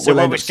what we'll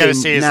end up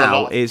seeing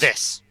now is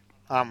this,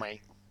 aren't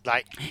we?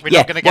 Like, we're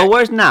not going to get... Well,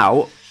 whereas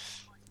now,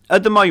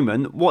 at the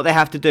moment, what they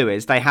have to do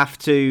is they have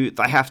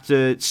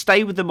to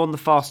stay with them on the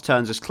fast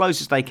turns as close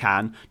as they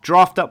can,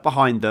 draft up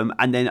behind them,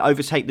 and then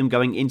overtake them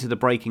going into the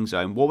braking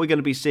zone. What we're going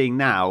to be seeing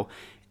now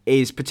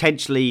is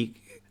potentially,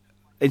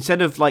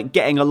 instead of like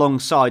getting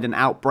alongside and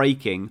out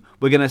braking,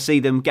 we're going to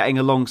see them getting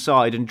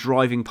alongside and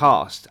driving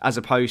past, as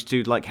opposed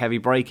to like heavy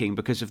braking,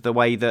 because of the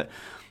way that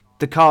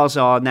the cars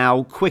are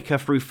now quicker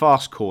through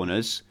fast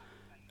corners,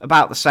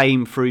 about the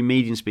same through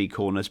medium speed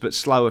corners, but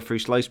slower through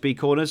slow speed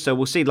corners. So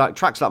we'll see like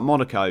tracks like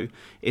Monaco,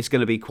 it's going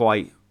to be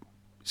quite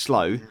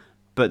slow,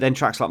 but then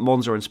tracks like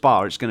Monza and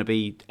Spa, it's going to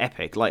be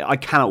epic. Like, I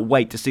cannot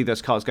wait to see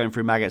those cars going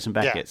through Maggotts and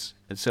Beckett's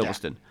at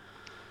Silverstone.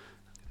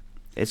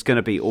 It's going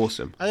to be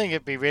awesome. I think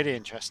it'd be really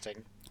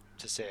interesting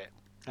to see it.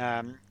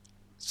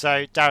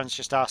 So Darren's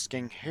just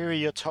asking, who are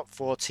your top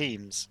four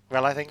teams?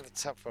 Well, I think the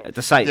top four.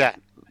 The same. Yeah.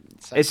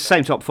 It's the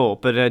same top four,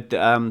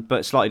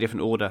 but slightly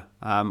different order.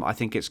 I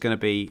think it's going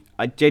to be.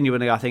 I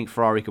think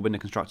Ferrari could win the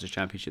constructors'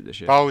 championship this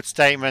year. Bold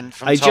statement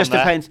from Tom.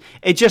 Depends.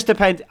 It just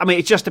depends. I mean,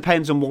 it just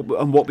depends on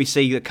what we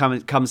see that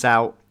comes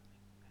out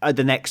at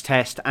the next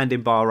test and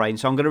in Bahrain.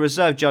 So I'm going to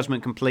reserve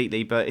judgment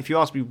completely. But if you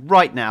ask me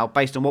right now,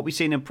 based on what we've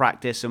seen in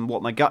practice and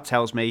what my gut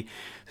tells me,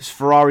 it's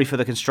Ferrari for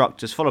the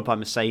constructors, followed by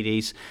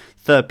Mercedes,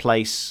 third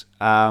place.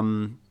 I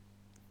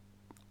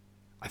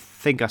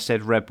think I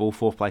said Red Bull,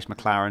 fourth place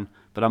McLaren.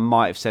 But I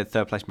might have said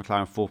third place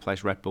McLaren, fourth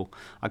place Red Bull.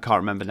 I can't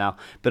remember now.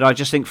 But I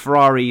just think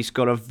Ferrari's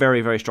got a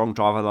very, very strong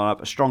driver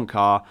lineup, a strong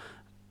car.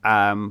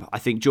 I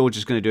think George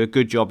is going to do a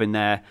good job in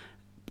there.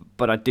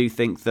 But I do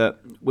think that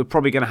we're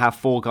probably going to have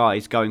four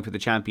guys going for the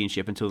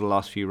championship until the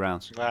last few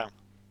rounds. Wow.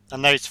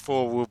 And those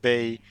four will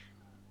be...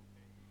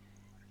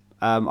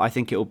 I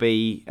think it'll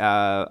be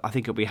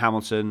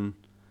Hamilton,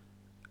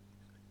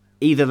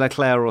 either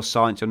Leclerc or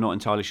Sainz. I'm not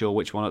entirely sure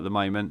which one at the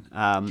moment.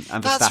 And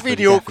that's Verstappen,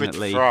 really awkward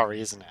for Ferrari,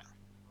 isn't it?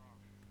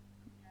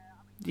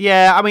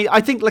 Yeah, I mean,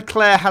 I think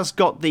Leclerc has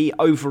got the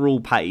overall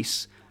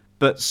pace,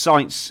 but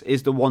Sainz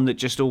is the one that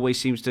just always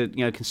seems to,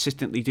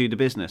 consistently do the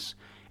business.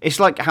 It's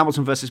like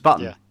Hamilton versus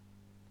Button.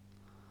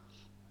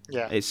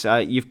 Yeah. It's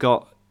you've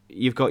got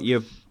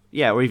your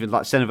or even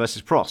like Senna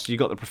versus Prost. You've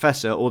got the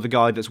professor or the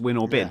guy that's win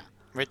or bin. Yeah.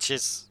 Which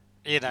is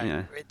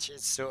which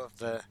is sort of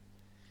the.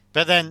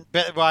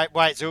 But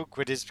why it's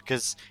awkward is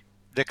because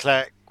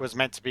Leclerc was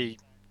meant to be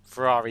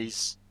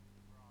Ferrari's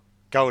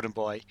golden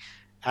boy.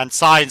 And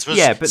Sainz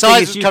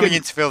was coming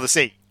in to fill the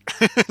seat.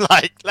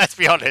 Like, let's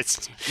be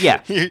honest.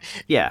 Yeah,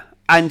 yeah.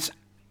 And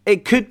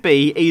it could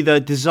be either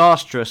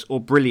disastrous or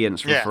brilliance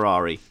from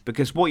Ferrari.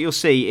 Because what you'll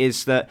see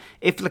is that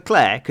if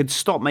Leclerc could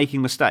stop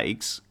making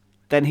mistakes,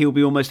 then he'll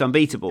be almost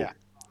unbeatable. Yeah.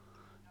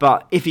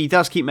 But if he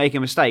does keep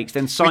making mistakes,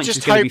 then Sainz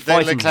is going to be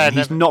fighting him.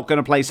 He's not going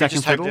to play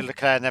second fiddle. We just hope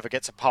that Leclerc never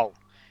gets a pole.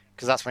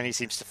 Because that's when he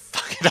seems to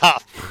fuck it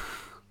up.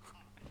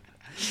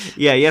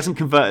 Yeah, he hasn't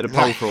converted a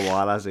pole for a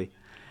while, has he?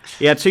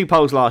 He had 2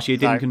 poles last year,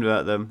 didn't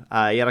convert them.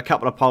 He had a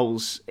couple of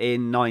poles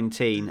in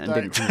 19 and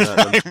didn't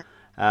convert them.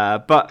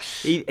 But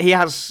he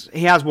has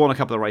won a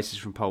couple of races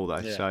from pole though.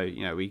 Yeah. So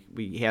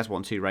he has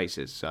won 2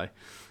 races. So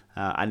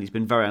and he's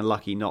been very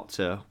unlucky not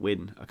to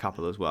win a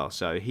couple as well.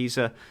 So he is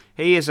a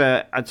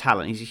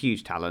talent. He's a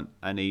huge talent,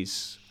 and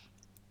he's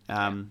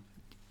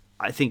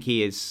I think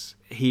he is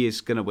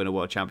going to win a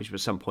world championship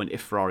at some point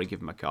if Ferrari give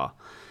him a car.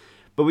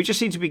 But we just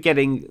seem to be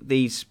getting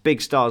these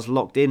big stars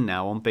locked in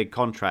now on big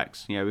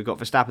contracts. You know, we've got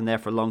Verstappen there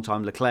for a long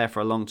time, Leclerc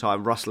for a long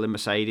time, Russell in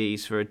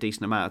Mercedes for a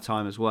decent amount of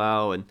time as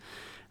well. And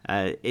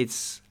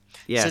it's...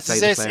 Yeah, so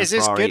is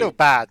this good or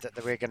bad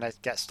that we're going to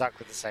get stuck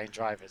with the same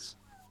drivers?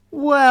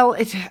 Well,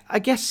 I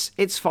guess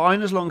it's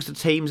fine as long as the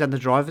teams and the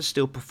drivers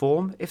still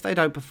perform. If they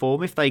don't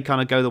perform, if they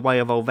kind of go the way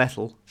of old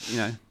Vettel, you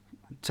know,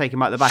 take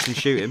him out the back and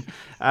shoot him,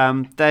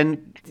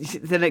 then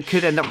it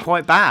could end up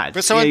quite bad.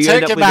 But someone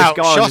took him out,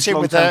 shot him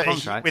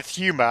with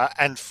humour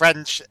and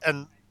French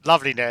and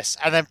loveliness,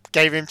 and then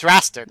gave him to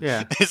Aston.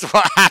 Yeah. Is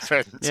what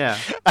happened. Yeah.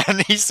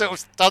 And he's sort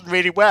of done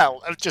really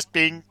well of just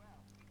being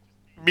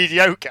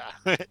mediocre.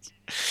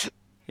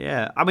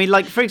 Yeah, I mean,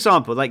 like, for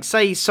example, like,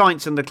 say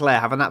Sainz and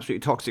Leclerc have an absolutely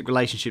toxic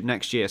relationship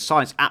next year.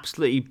 Sainz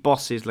absolutely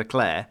bosses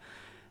Leclerc.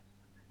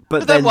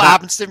 But then what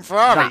happens to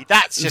Ferrari?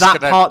 That's just going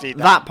to be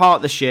that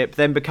partnership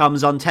then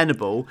becomes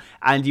untenable,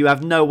 and you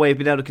have no way of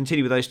being able to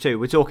continue with those two.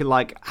 We're talking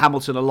like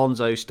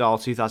Hamilton-Alonso style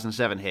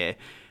 2007 here.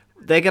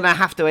 They're going to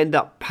have to end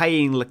up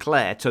paying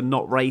Leclerc to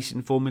not race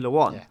in Formula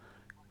One. Yeah.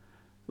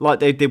 Like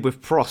they did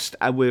with Prost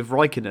and with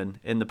Raikkonen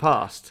in the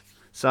past.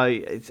 So,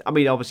 I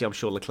mean, obviously, I'm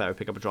sure Leclerc will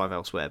pick up a drive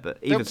elsewhere, but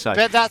even so...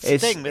 But that's the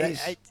thing,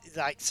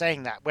 like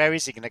saying that, where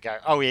is he going to go?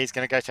 Oh, he's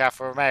going to go to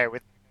Alfa Romeo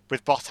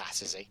with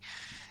Bottas, is he?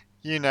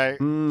 You know,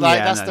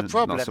 that's the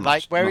problem. So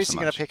like, where is he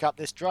going to pick up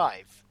this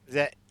drive?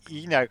 That,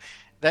 you know,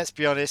 let's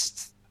be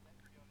honest...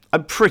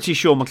 I'm pretty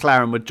sure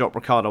McLaren would drop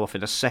Ricciardo off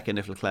in a second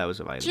if Leclerc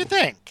was available. Do you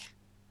think?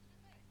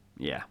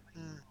 Yeah.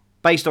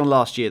 Based on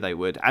last year, they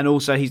would. And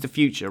also, he's the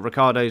future.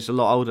 Ricciardo's a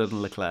lot older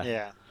than Leclerc.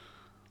 Yeah.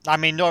 I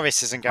mean,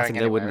 Norris isn't going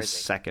anywhere, they wouldn't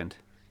second.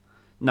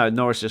 No,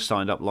 Norris just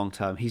signed up long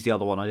term. He's the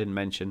other one I didn't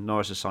mention.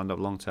 Norris has signed up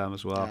long term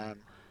as well.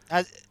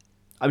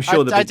 I'm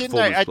sure the big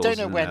performance I don't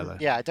know when.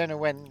 Yeah, I don't know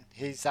when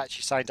he's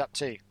actually signed up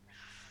to.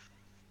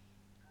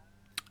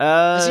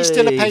 Is he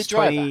still a paid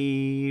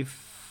driver?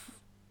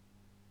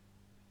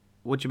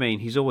 What do you mean?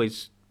 He's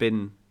always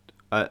been.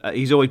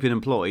 He's always been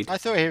employed. I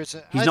thought he was.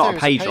 He's not a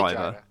paid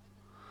driver.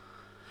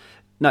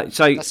 No,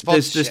 so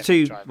there's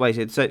two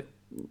ways. So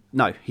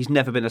no, he's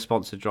never been a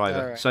sponsored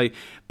driver. Right. So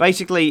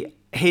basically,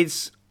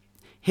 his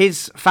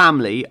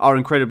family are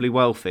incredibly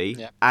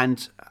wealthy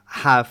and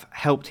have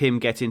helped him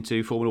get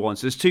into Formula One.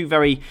 So there's two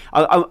very.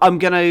 I'm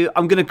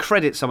gonna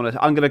credit someone.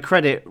 I'm gonna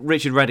credit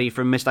Richard Reddy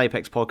from Missed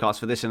Apex podcast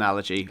for this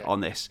analogy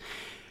on this.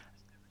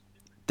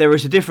 There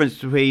is a difference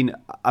between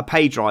a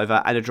paid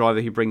driver and a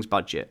driver who brings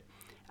budget.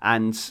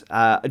 And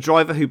a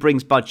driver who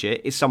brings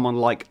budget is someone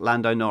like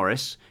Lando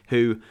Norris,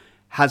 who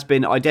has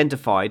been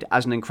identified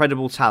as an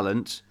incredible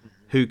talent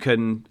who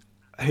can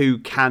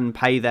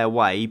pay their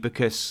way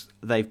because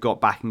they've got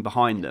backing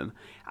behind them.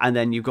 And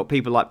then you've got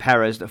people like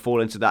Perez that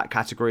fall into that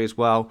category as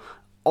well.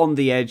 On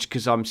the edge,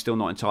 because I'm still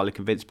not entirely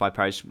convinced by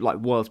Perez, like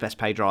world's best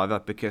paid driver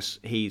because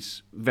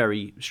he's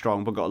very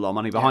strong but got a lot of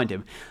money behind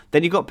him.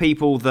 Then you've got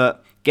people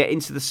that get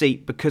into the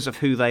seat because of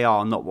who they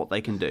are, not what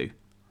they can do.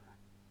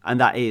 And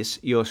that is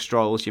your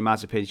Strolls, your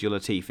Mazepins, your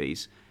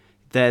Latifis.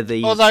 They're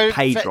the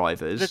paid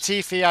drivers.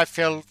 Latifi, I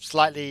feel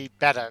slightly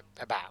better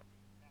about.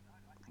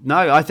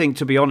 No, I think,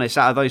 to be honest,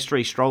 out of those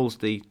three, Stroll's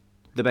the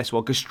best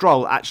one. Because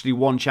Stroll actually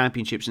won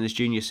championships in this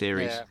junior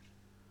series. Yeah.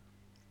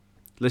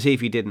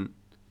 Latifi didn't.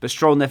 But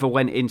Stroll never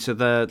went into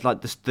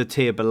the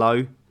tier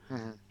below.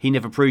 Mm-hmm. He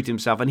never proved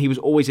himself. And he was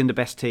always in the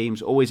best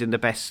teams, always in the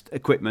best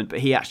equipment. But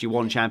he actually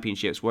won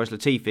championships. Whereas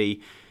Latifi,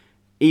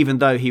 even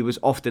though he was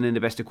often in the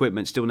best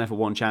equipment, still never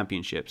won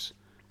championships.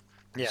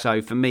 Yeah.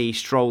 So for me,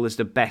 Stroll is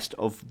the best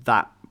of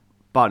that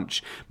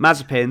bunch.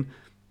 Mazepin,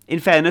 in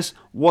fairness,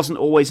 wasn't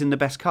always in the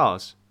best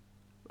cars.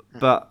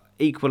 But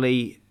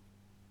equally,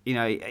 you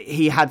know,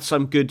 he had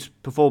some good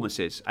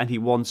performances and he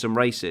won some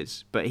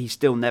races, but he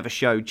still never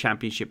showed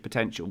championship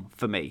potential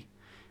for me.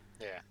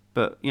 Yeah.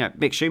 But, you know,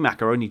 Mick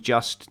Schumacher only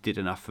just did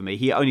enough for me.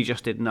 He only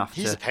just did enough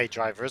He's a paid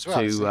driver as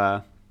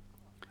well.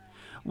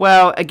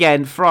 Well,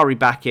 again, Ferrari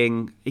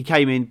backing. He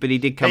came in, but he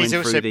did come in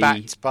through the... He's also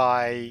backed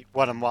by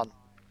 1&1,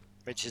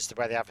 which is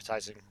where the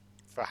advertising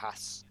for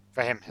Haas,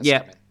 for him, has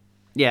come in.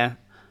 Yeah.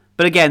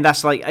 But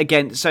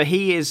again, so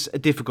he is a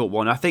difficult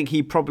one. I think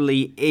he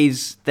probably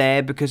is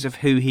there because of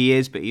who he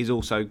is, but he's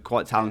also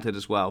quite talented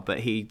as well.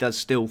 But he does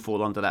still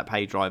fall under that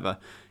paid driver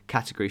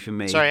category for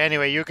me. Sorry,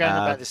 anyway, you're going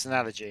about this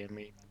analogy. And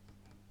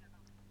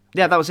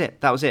Yeah, that was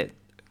it.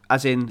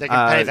 As in,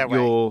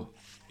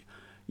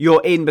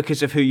 you're in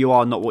because of who you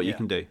are, not what you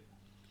can do.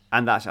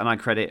 And I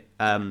credit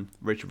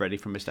Richard Reddy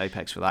from Missed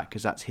Apex for that,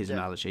 because that's his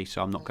analogy,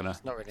 so I'm not going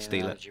to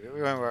steal it. But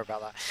we won't worry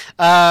about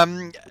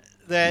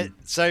that.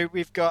 So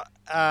we've got...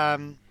 I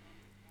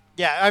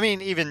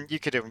mean, even you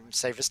could even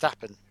say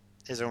Verstappen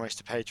is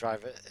almost a paid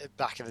driver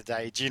back in the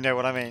day. Do you know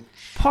what I mean?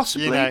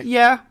 Possibly,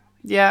 yeah.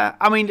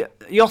 I mean,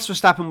 Jos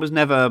Verstappen was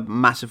never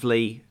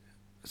massively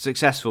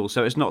successful,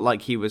 so it's not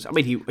like he was... I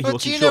mean, he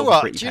wasn't short of a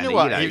pretty penny. Do you know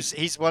what?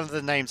 He's one of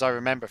the names I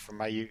remember from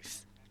my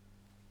youth.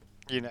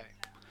 You know.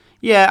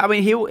 Yeah, I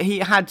mean, he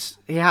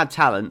had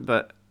talent,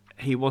 but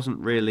he wasn't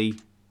really...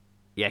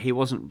 Yeah, he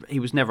was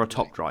never a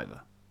top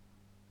driver.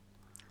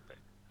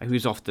 He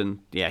was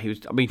often... Yeah, he was...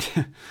 I mean,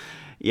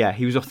 yeah,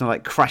 he was often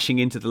like crashing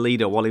into the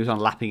leader while he was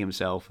unlapping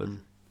himself,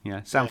 and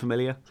sound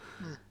familiar?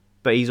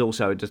 But he's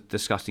also a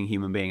disgusting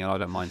human being, and I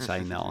don't mind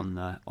saying that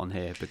on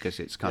here because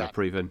it's kind of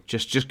proven.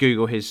 Just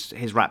Google his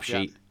rap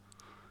sheet.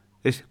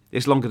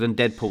 It's longer than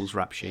Deadpool's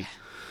rap sheet.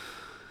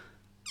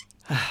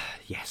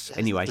 Yes.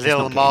 Anyway,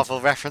 little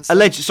Marvel reference.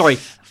 Allegedly,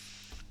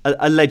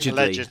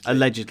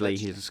 Allegedly.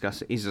 he's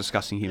a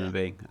disgusting human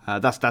being.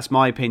 That's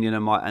my opinion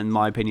and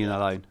my opinion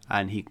alone.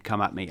 And he can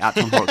come at me at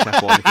Tom Horrocks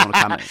F1 if you want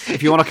to come at.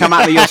 If you want to come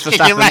at me, Jos Verstappen.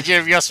 Can you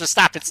imagine if Jos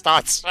Verstappen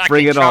starts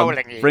bring it on?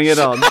 trolling you? Bring it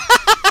on.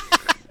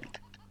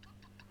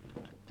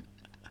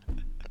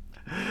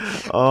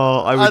 Oh,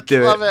 I would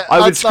do it.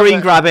 I would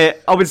screen grab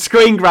it. I would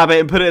screen grab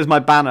it and put it as my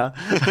banner.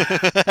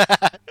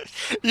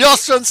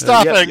 Jos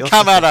Verstappen,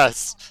 come at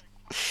us.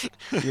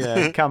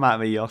 Yeah, come at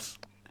me, Jos.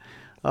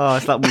 Oh,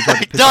 it's like we've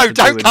had to No,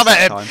 don't come at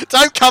him. Time.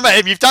 Don't come at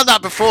him. You've done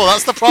that before.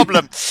 That's the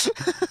problem.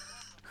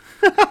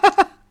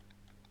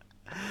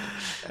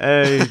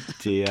 Oh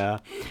dear.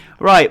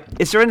 Right,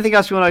 is there anything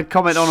else you want to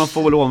comment on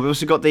Formula One? We've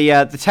also got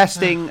the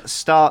testing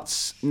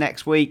starts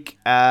next week.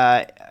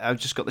 I've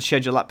just got the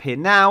schedule up here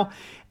now.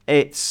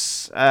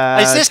 It's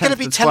is this going to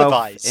be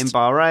televised in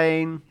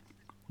Bahrain?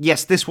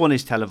 Yes, this one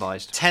is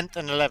televised. 10th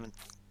and 11th.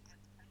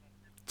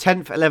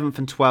 10th, 11th,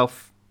 and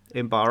 12th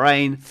in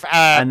Bahrain,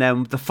 and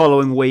then the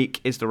following week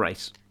is the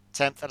race.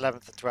 10th,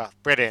 11th, and 12th.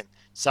 Brilliant.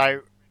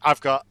 So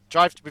we've got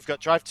Drive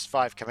to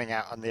Survive coming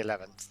out on the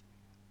 11th.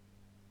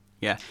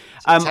 Yeah, So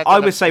 10th, I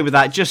would 11th, say with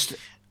that, just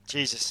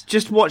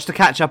watch the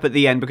catch up at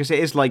the end because it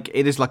is like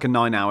a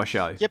 9-hour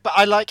show. Yeah, but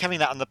I like having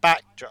that on the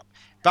backdrop.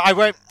 But I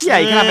won't. Yeah,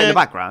 you can have it in the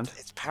background.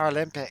 It's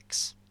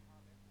Paralympics.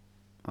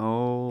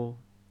 Oh.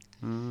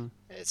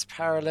 It's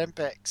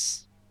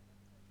Paralympics.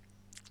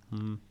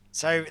 Mm.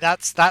 So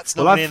that's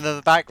normally in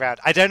the background.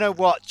 I don't know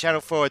what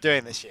Channel 4 are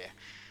doing this year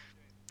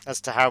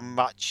as to how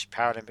much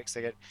Paralympics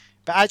they get.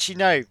 But actually,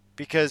 no,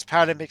 because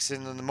Paralympics is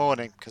in the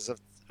morning because of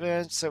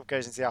sort of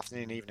goes into the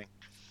afternoon.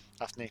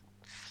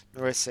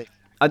 We'll see.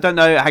 I don't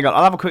know. Hang on,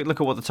 I'll have a quick look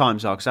at what the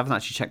times are because I haven't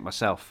actually checked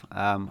myself.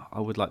 I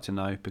would like to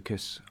know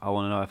because I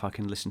want to know if I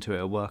can listen to it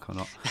at work or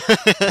not.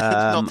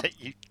 Not that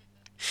you.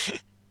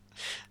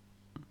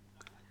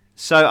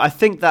 So I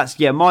think that's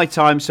my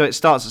time. So it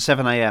starts at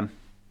 7 a.m.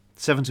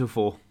 7 till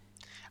 4.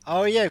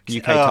 Oh yeah,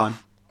 UK time.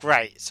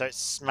 Great. So it's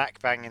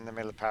smack bang in the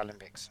middle of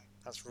Paralympics.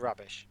 That's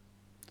rubbish.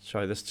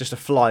 Sorry, there's just a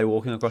fly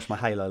walking across my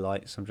halo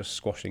lights. I'm just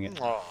squashing it.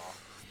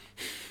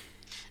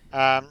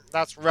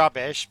 That's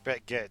rubbish,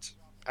 but good.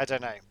 I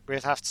don't know.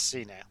 We'll have to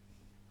see now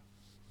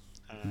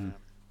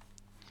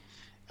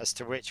as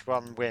to which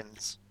one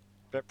wins.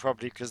 But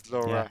probably because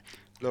Laura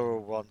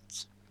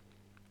wants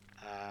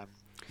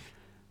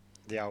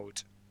the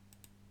old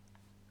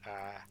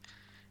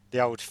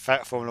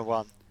Formula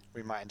One.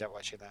 We might end up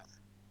watching that.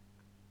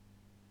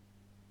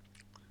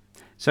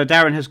 So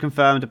Darren has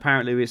confirmed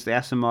apparently it's the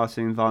Aston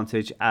Martin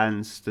Advantage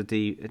and the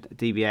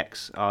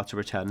DBX are to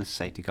return as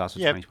safety cars for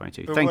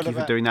 2022. Thank you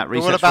for doing that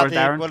research for us,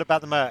 Darren. What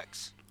about the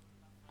Mercs?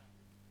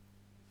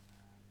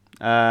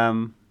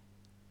 I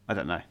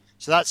don't know.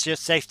 So that's your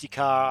safety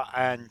car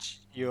and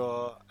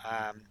your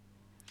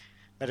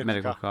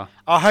medical car.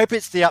 I hope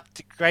it's the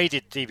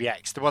upgraded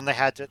DBX, the one they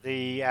had at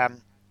the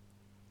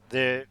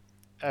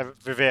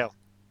reveal.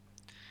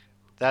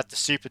 They had the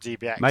Super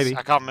DBX. Maybe.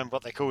 I can't remember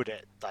what they called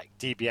it, like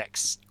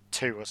DBX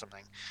 2 or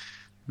something.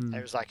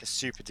 It was like a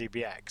Super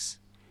DBX.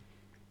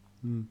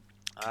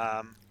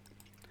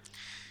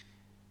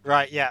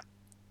 Right, yeah.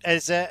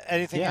 Is there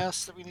anything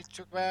else that we need to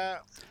talk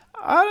about?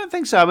 I don't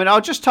think so. I mean, I'll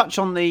just touch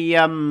on the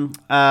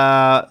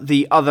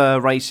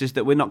other races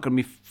that we're not going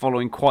to be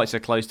following quite so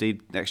closely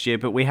next year.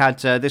 But we had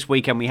this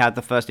weekend. We had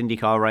the first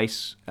IndyCar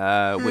race,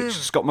 which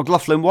Scott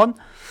McLaughlin won.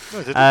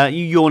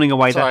 You yawning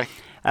away Sorry.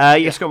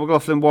 there? Scott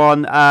McLaughlin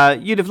won.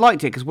 You'd have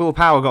liked it because Will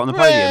Power got on the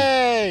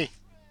podium.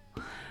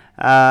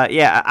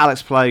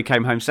 Alex Palou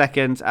came home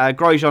second.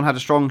 Grosjean had a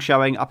strong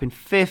showing, up in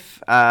fifth.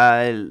 He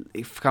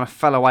kind of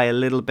fell away a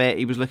little bit.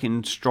 He was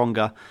looking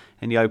stronger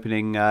in the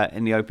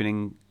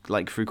opening.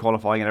 Like through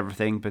qualifying and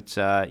everything, but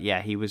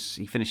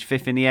he finished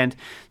fifth in the end.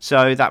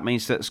 So that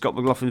means that Scott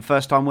McLaughlin,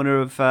 first time winner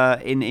of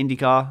in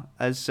IndyCar,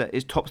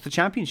 is tops the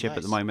championship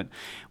at the moment.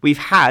 We've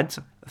had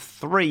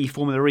 3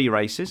 Formula E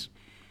races,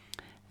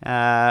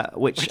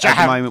 which at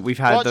the moment we've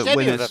had the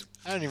winners.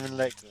 I don't even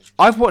like them.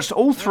 I've watched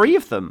all 3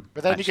 of them.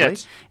 But they're actually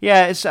good.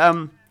 Yeah, it's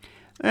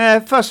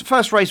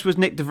first race was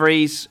Nick De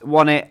Vries,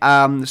 won it.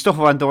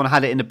 Stoffel Van Dorn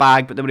had it in the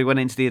bag, but then when he went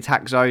into the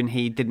attack zone,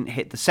 he didn't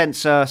hit the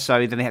sensor,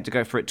 so then he had to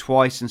go for it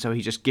twice, and so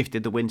he just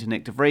gifted the win to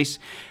Nick De Vries.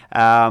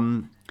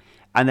 And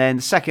then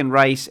the second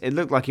race, it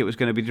looked like it was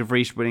going to be De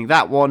Vries winning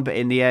that one, but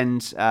in the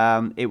end,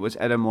 it was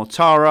Edo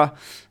Mortara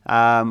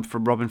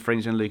from Robin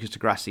Frings and Lucas di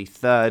Grassi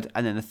third.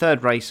 And then the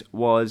third race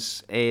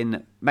was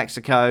in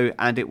Mexico,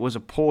 and it was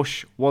a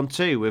Porsche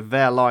 1-2 with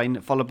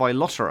Wehrlein followed by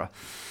Lotterer.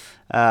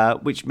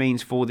 Which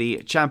means for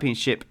the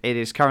championship, it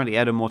is currently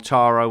Edo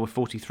Mortara with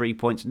 43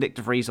 points, Nick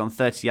De Vries on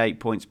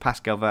 38 points,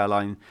 Pascal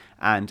Wehrlein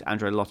and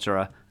Andre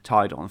Lotterer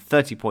tied on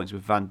 30 points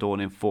with Van Dorn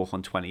in 4th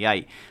on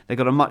 28. They've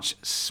got a much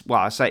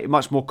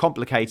more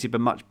complicated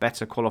but much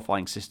better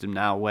qualifying system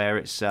now, where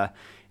it's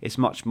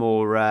much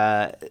more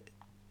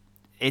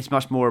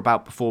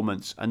about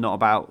performance and not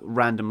about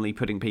randomly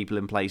putting people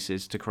in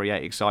places to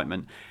create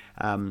excitement.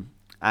 And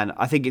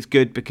I think it's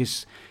good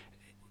because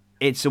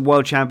it's a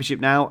World Championship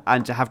now,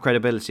 and to have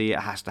credibility, it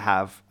has to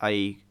have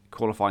a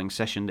qualifying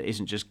session that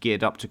isn't just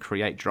geared up to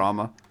create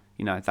drama.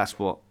 That's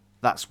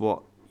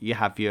what you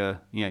have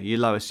your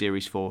lower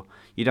series for.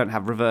 You don't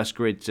have reverse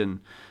grids and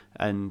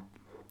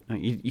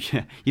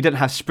you don't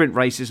have sprint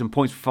races and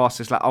points for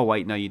fastest. Like, oh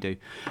wait, no, you do.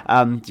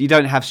 You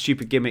don't have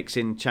stupid gimmicks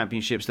in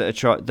championships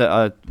that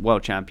are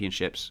World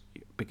Championships,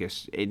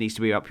 because it needs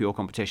to be about pure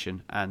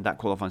competition, and that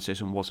qualifying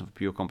system wasn't for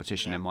pure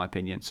competition, in my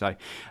opinion. So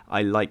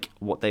I like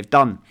what they've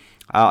done.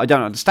 I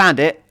don't understand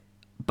it,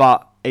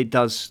 but it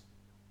does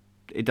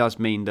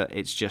mean that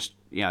it's just,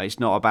 it's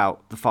not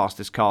about the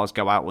fastest cars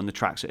go out when the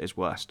track's at its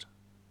worst,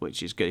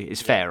 which is good.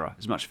 It's fairer.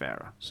 It's much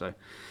fairer. So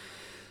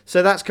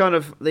that's kind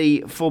of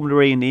the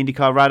Formula E and the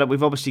IndyCar roundup.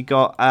 We've obviously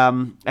got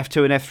F2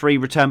 and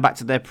F3 return back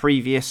to their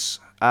previous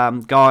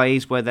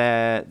guys, where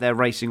they're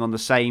racing on the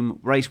same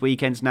race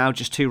weekends now,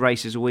 just 2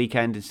 races a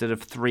weekend instead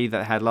of 3 that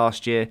they had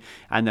last year,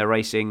 and they're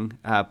racing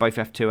both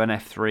F2 and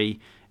F3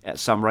 at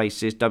some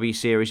races. W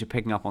Series are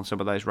picking up on some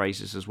of those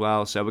races as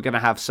well, so we're going to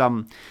have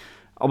some.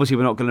 Obviously,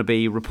 we're not going to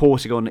be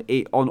reporting on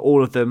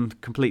all of them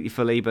completely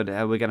fully, but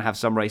we're going to have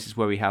some races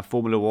where we have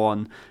Formula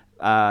 1,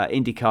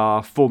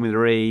 IndyCar,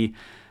 Formula E,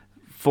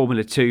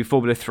 Formula 2,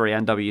 Formula 3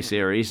 and W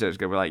Series, so it's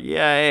going to be like,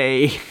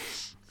 yay!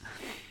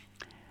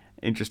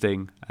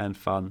 Interesting and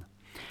fun.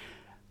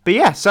 But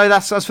yeah, so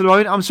that's us for the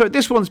moment. I'm sorry,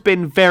 this one's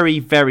been very,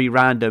 very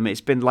random.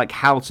 It's been like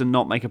how to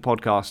not make a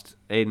podcast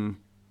in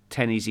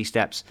 10 easy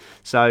steps.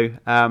 So,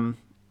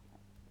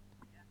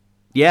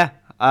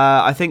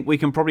 I think we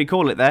can probably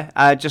call it there.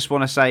 I just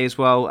want to say as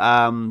well,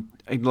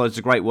 acknowledge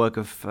the great work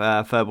of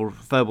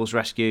Furballs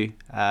Rescue,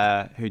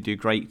 who do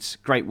great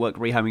work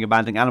rehoming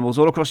abandoned animals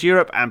all across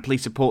Europe, and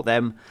please support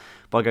them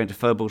by going to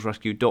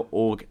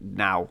furballsrescue.org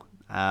now.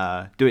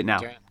 Do it now,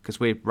 because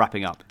we're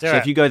wrapping up.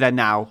 If you go there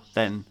now,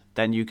 then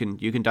you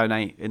can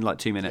donate in like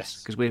 2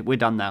 minutes, because we're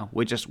done now.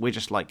 We're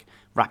just like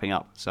wrapping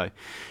up. So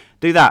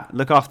do that.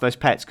 Look after those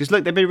pets, because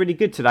look, they've been really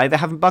good today. They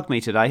haven't bugged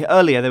me today.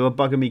 Earlier they were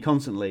bugging me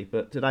constantly,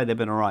 but today they've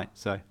been all right.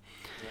 So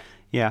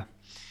yeah.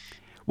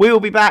 We will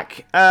be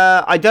back.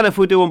 I don't know if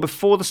we'll do one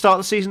before the start of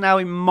the season now.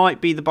 It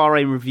might be the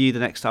Bahrain review the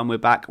next time we're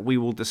back. We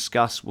will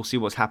discuss. We'll see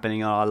what's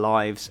happening in our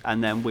lives,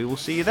 and then we will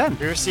see you then.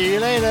 We will see you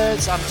later.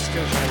 So I'm just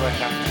going to try to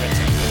work out the Twitter.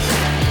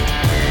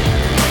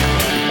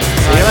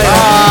 See you later.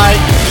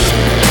 Bye.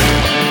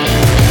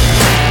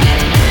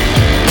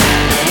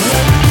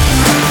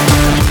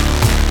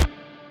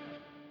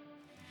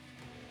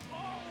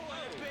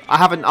 I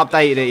haven't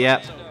updated it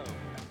yet.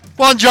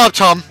 One job,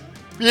 Tom.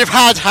 You've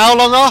had how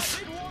long off?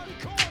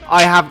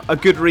 I have a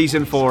good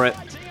reason for it,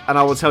 and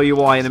I will tell you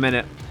why in a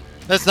minute.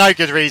 There's no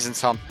good reason,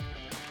 Tom.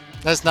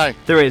 There's no.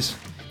 There is.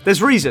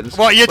 There's reasons.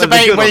 What, you're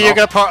debating whether you're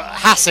going to put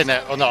Haas in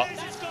it or not?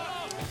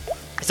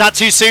 Is that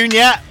too soon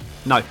yet?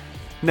 No.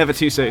 Never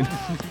too soon.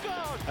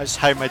 I just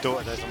hope my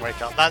daughter doesn't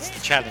wake up. That's the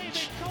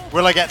challenge.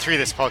 Will I get through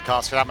this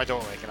podcast without my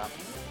daughter waking up?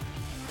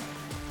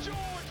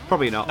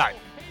 Probably not. No.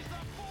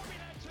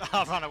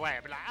 I'll run away.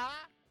 I'll be like, ah!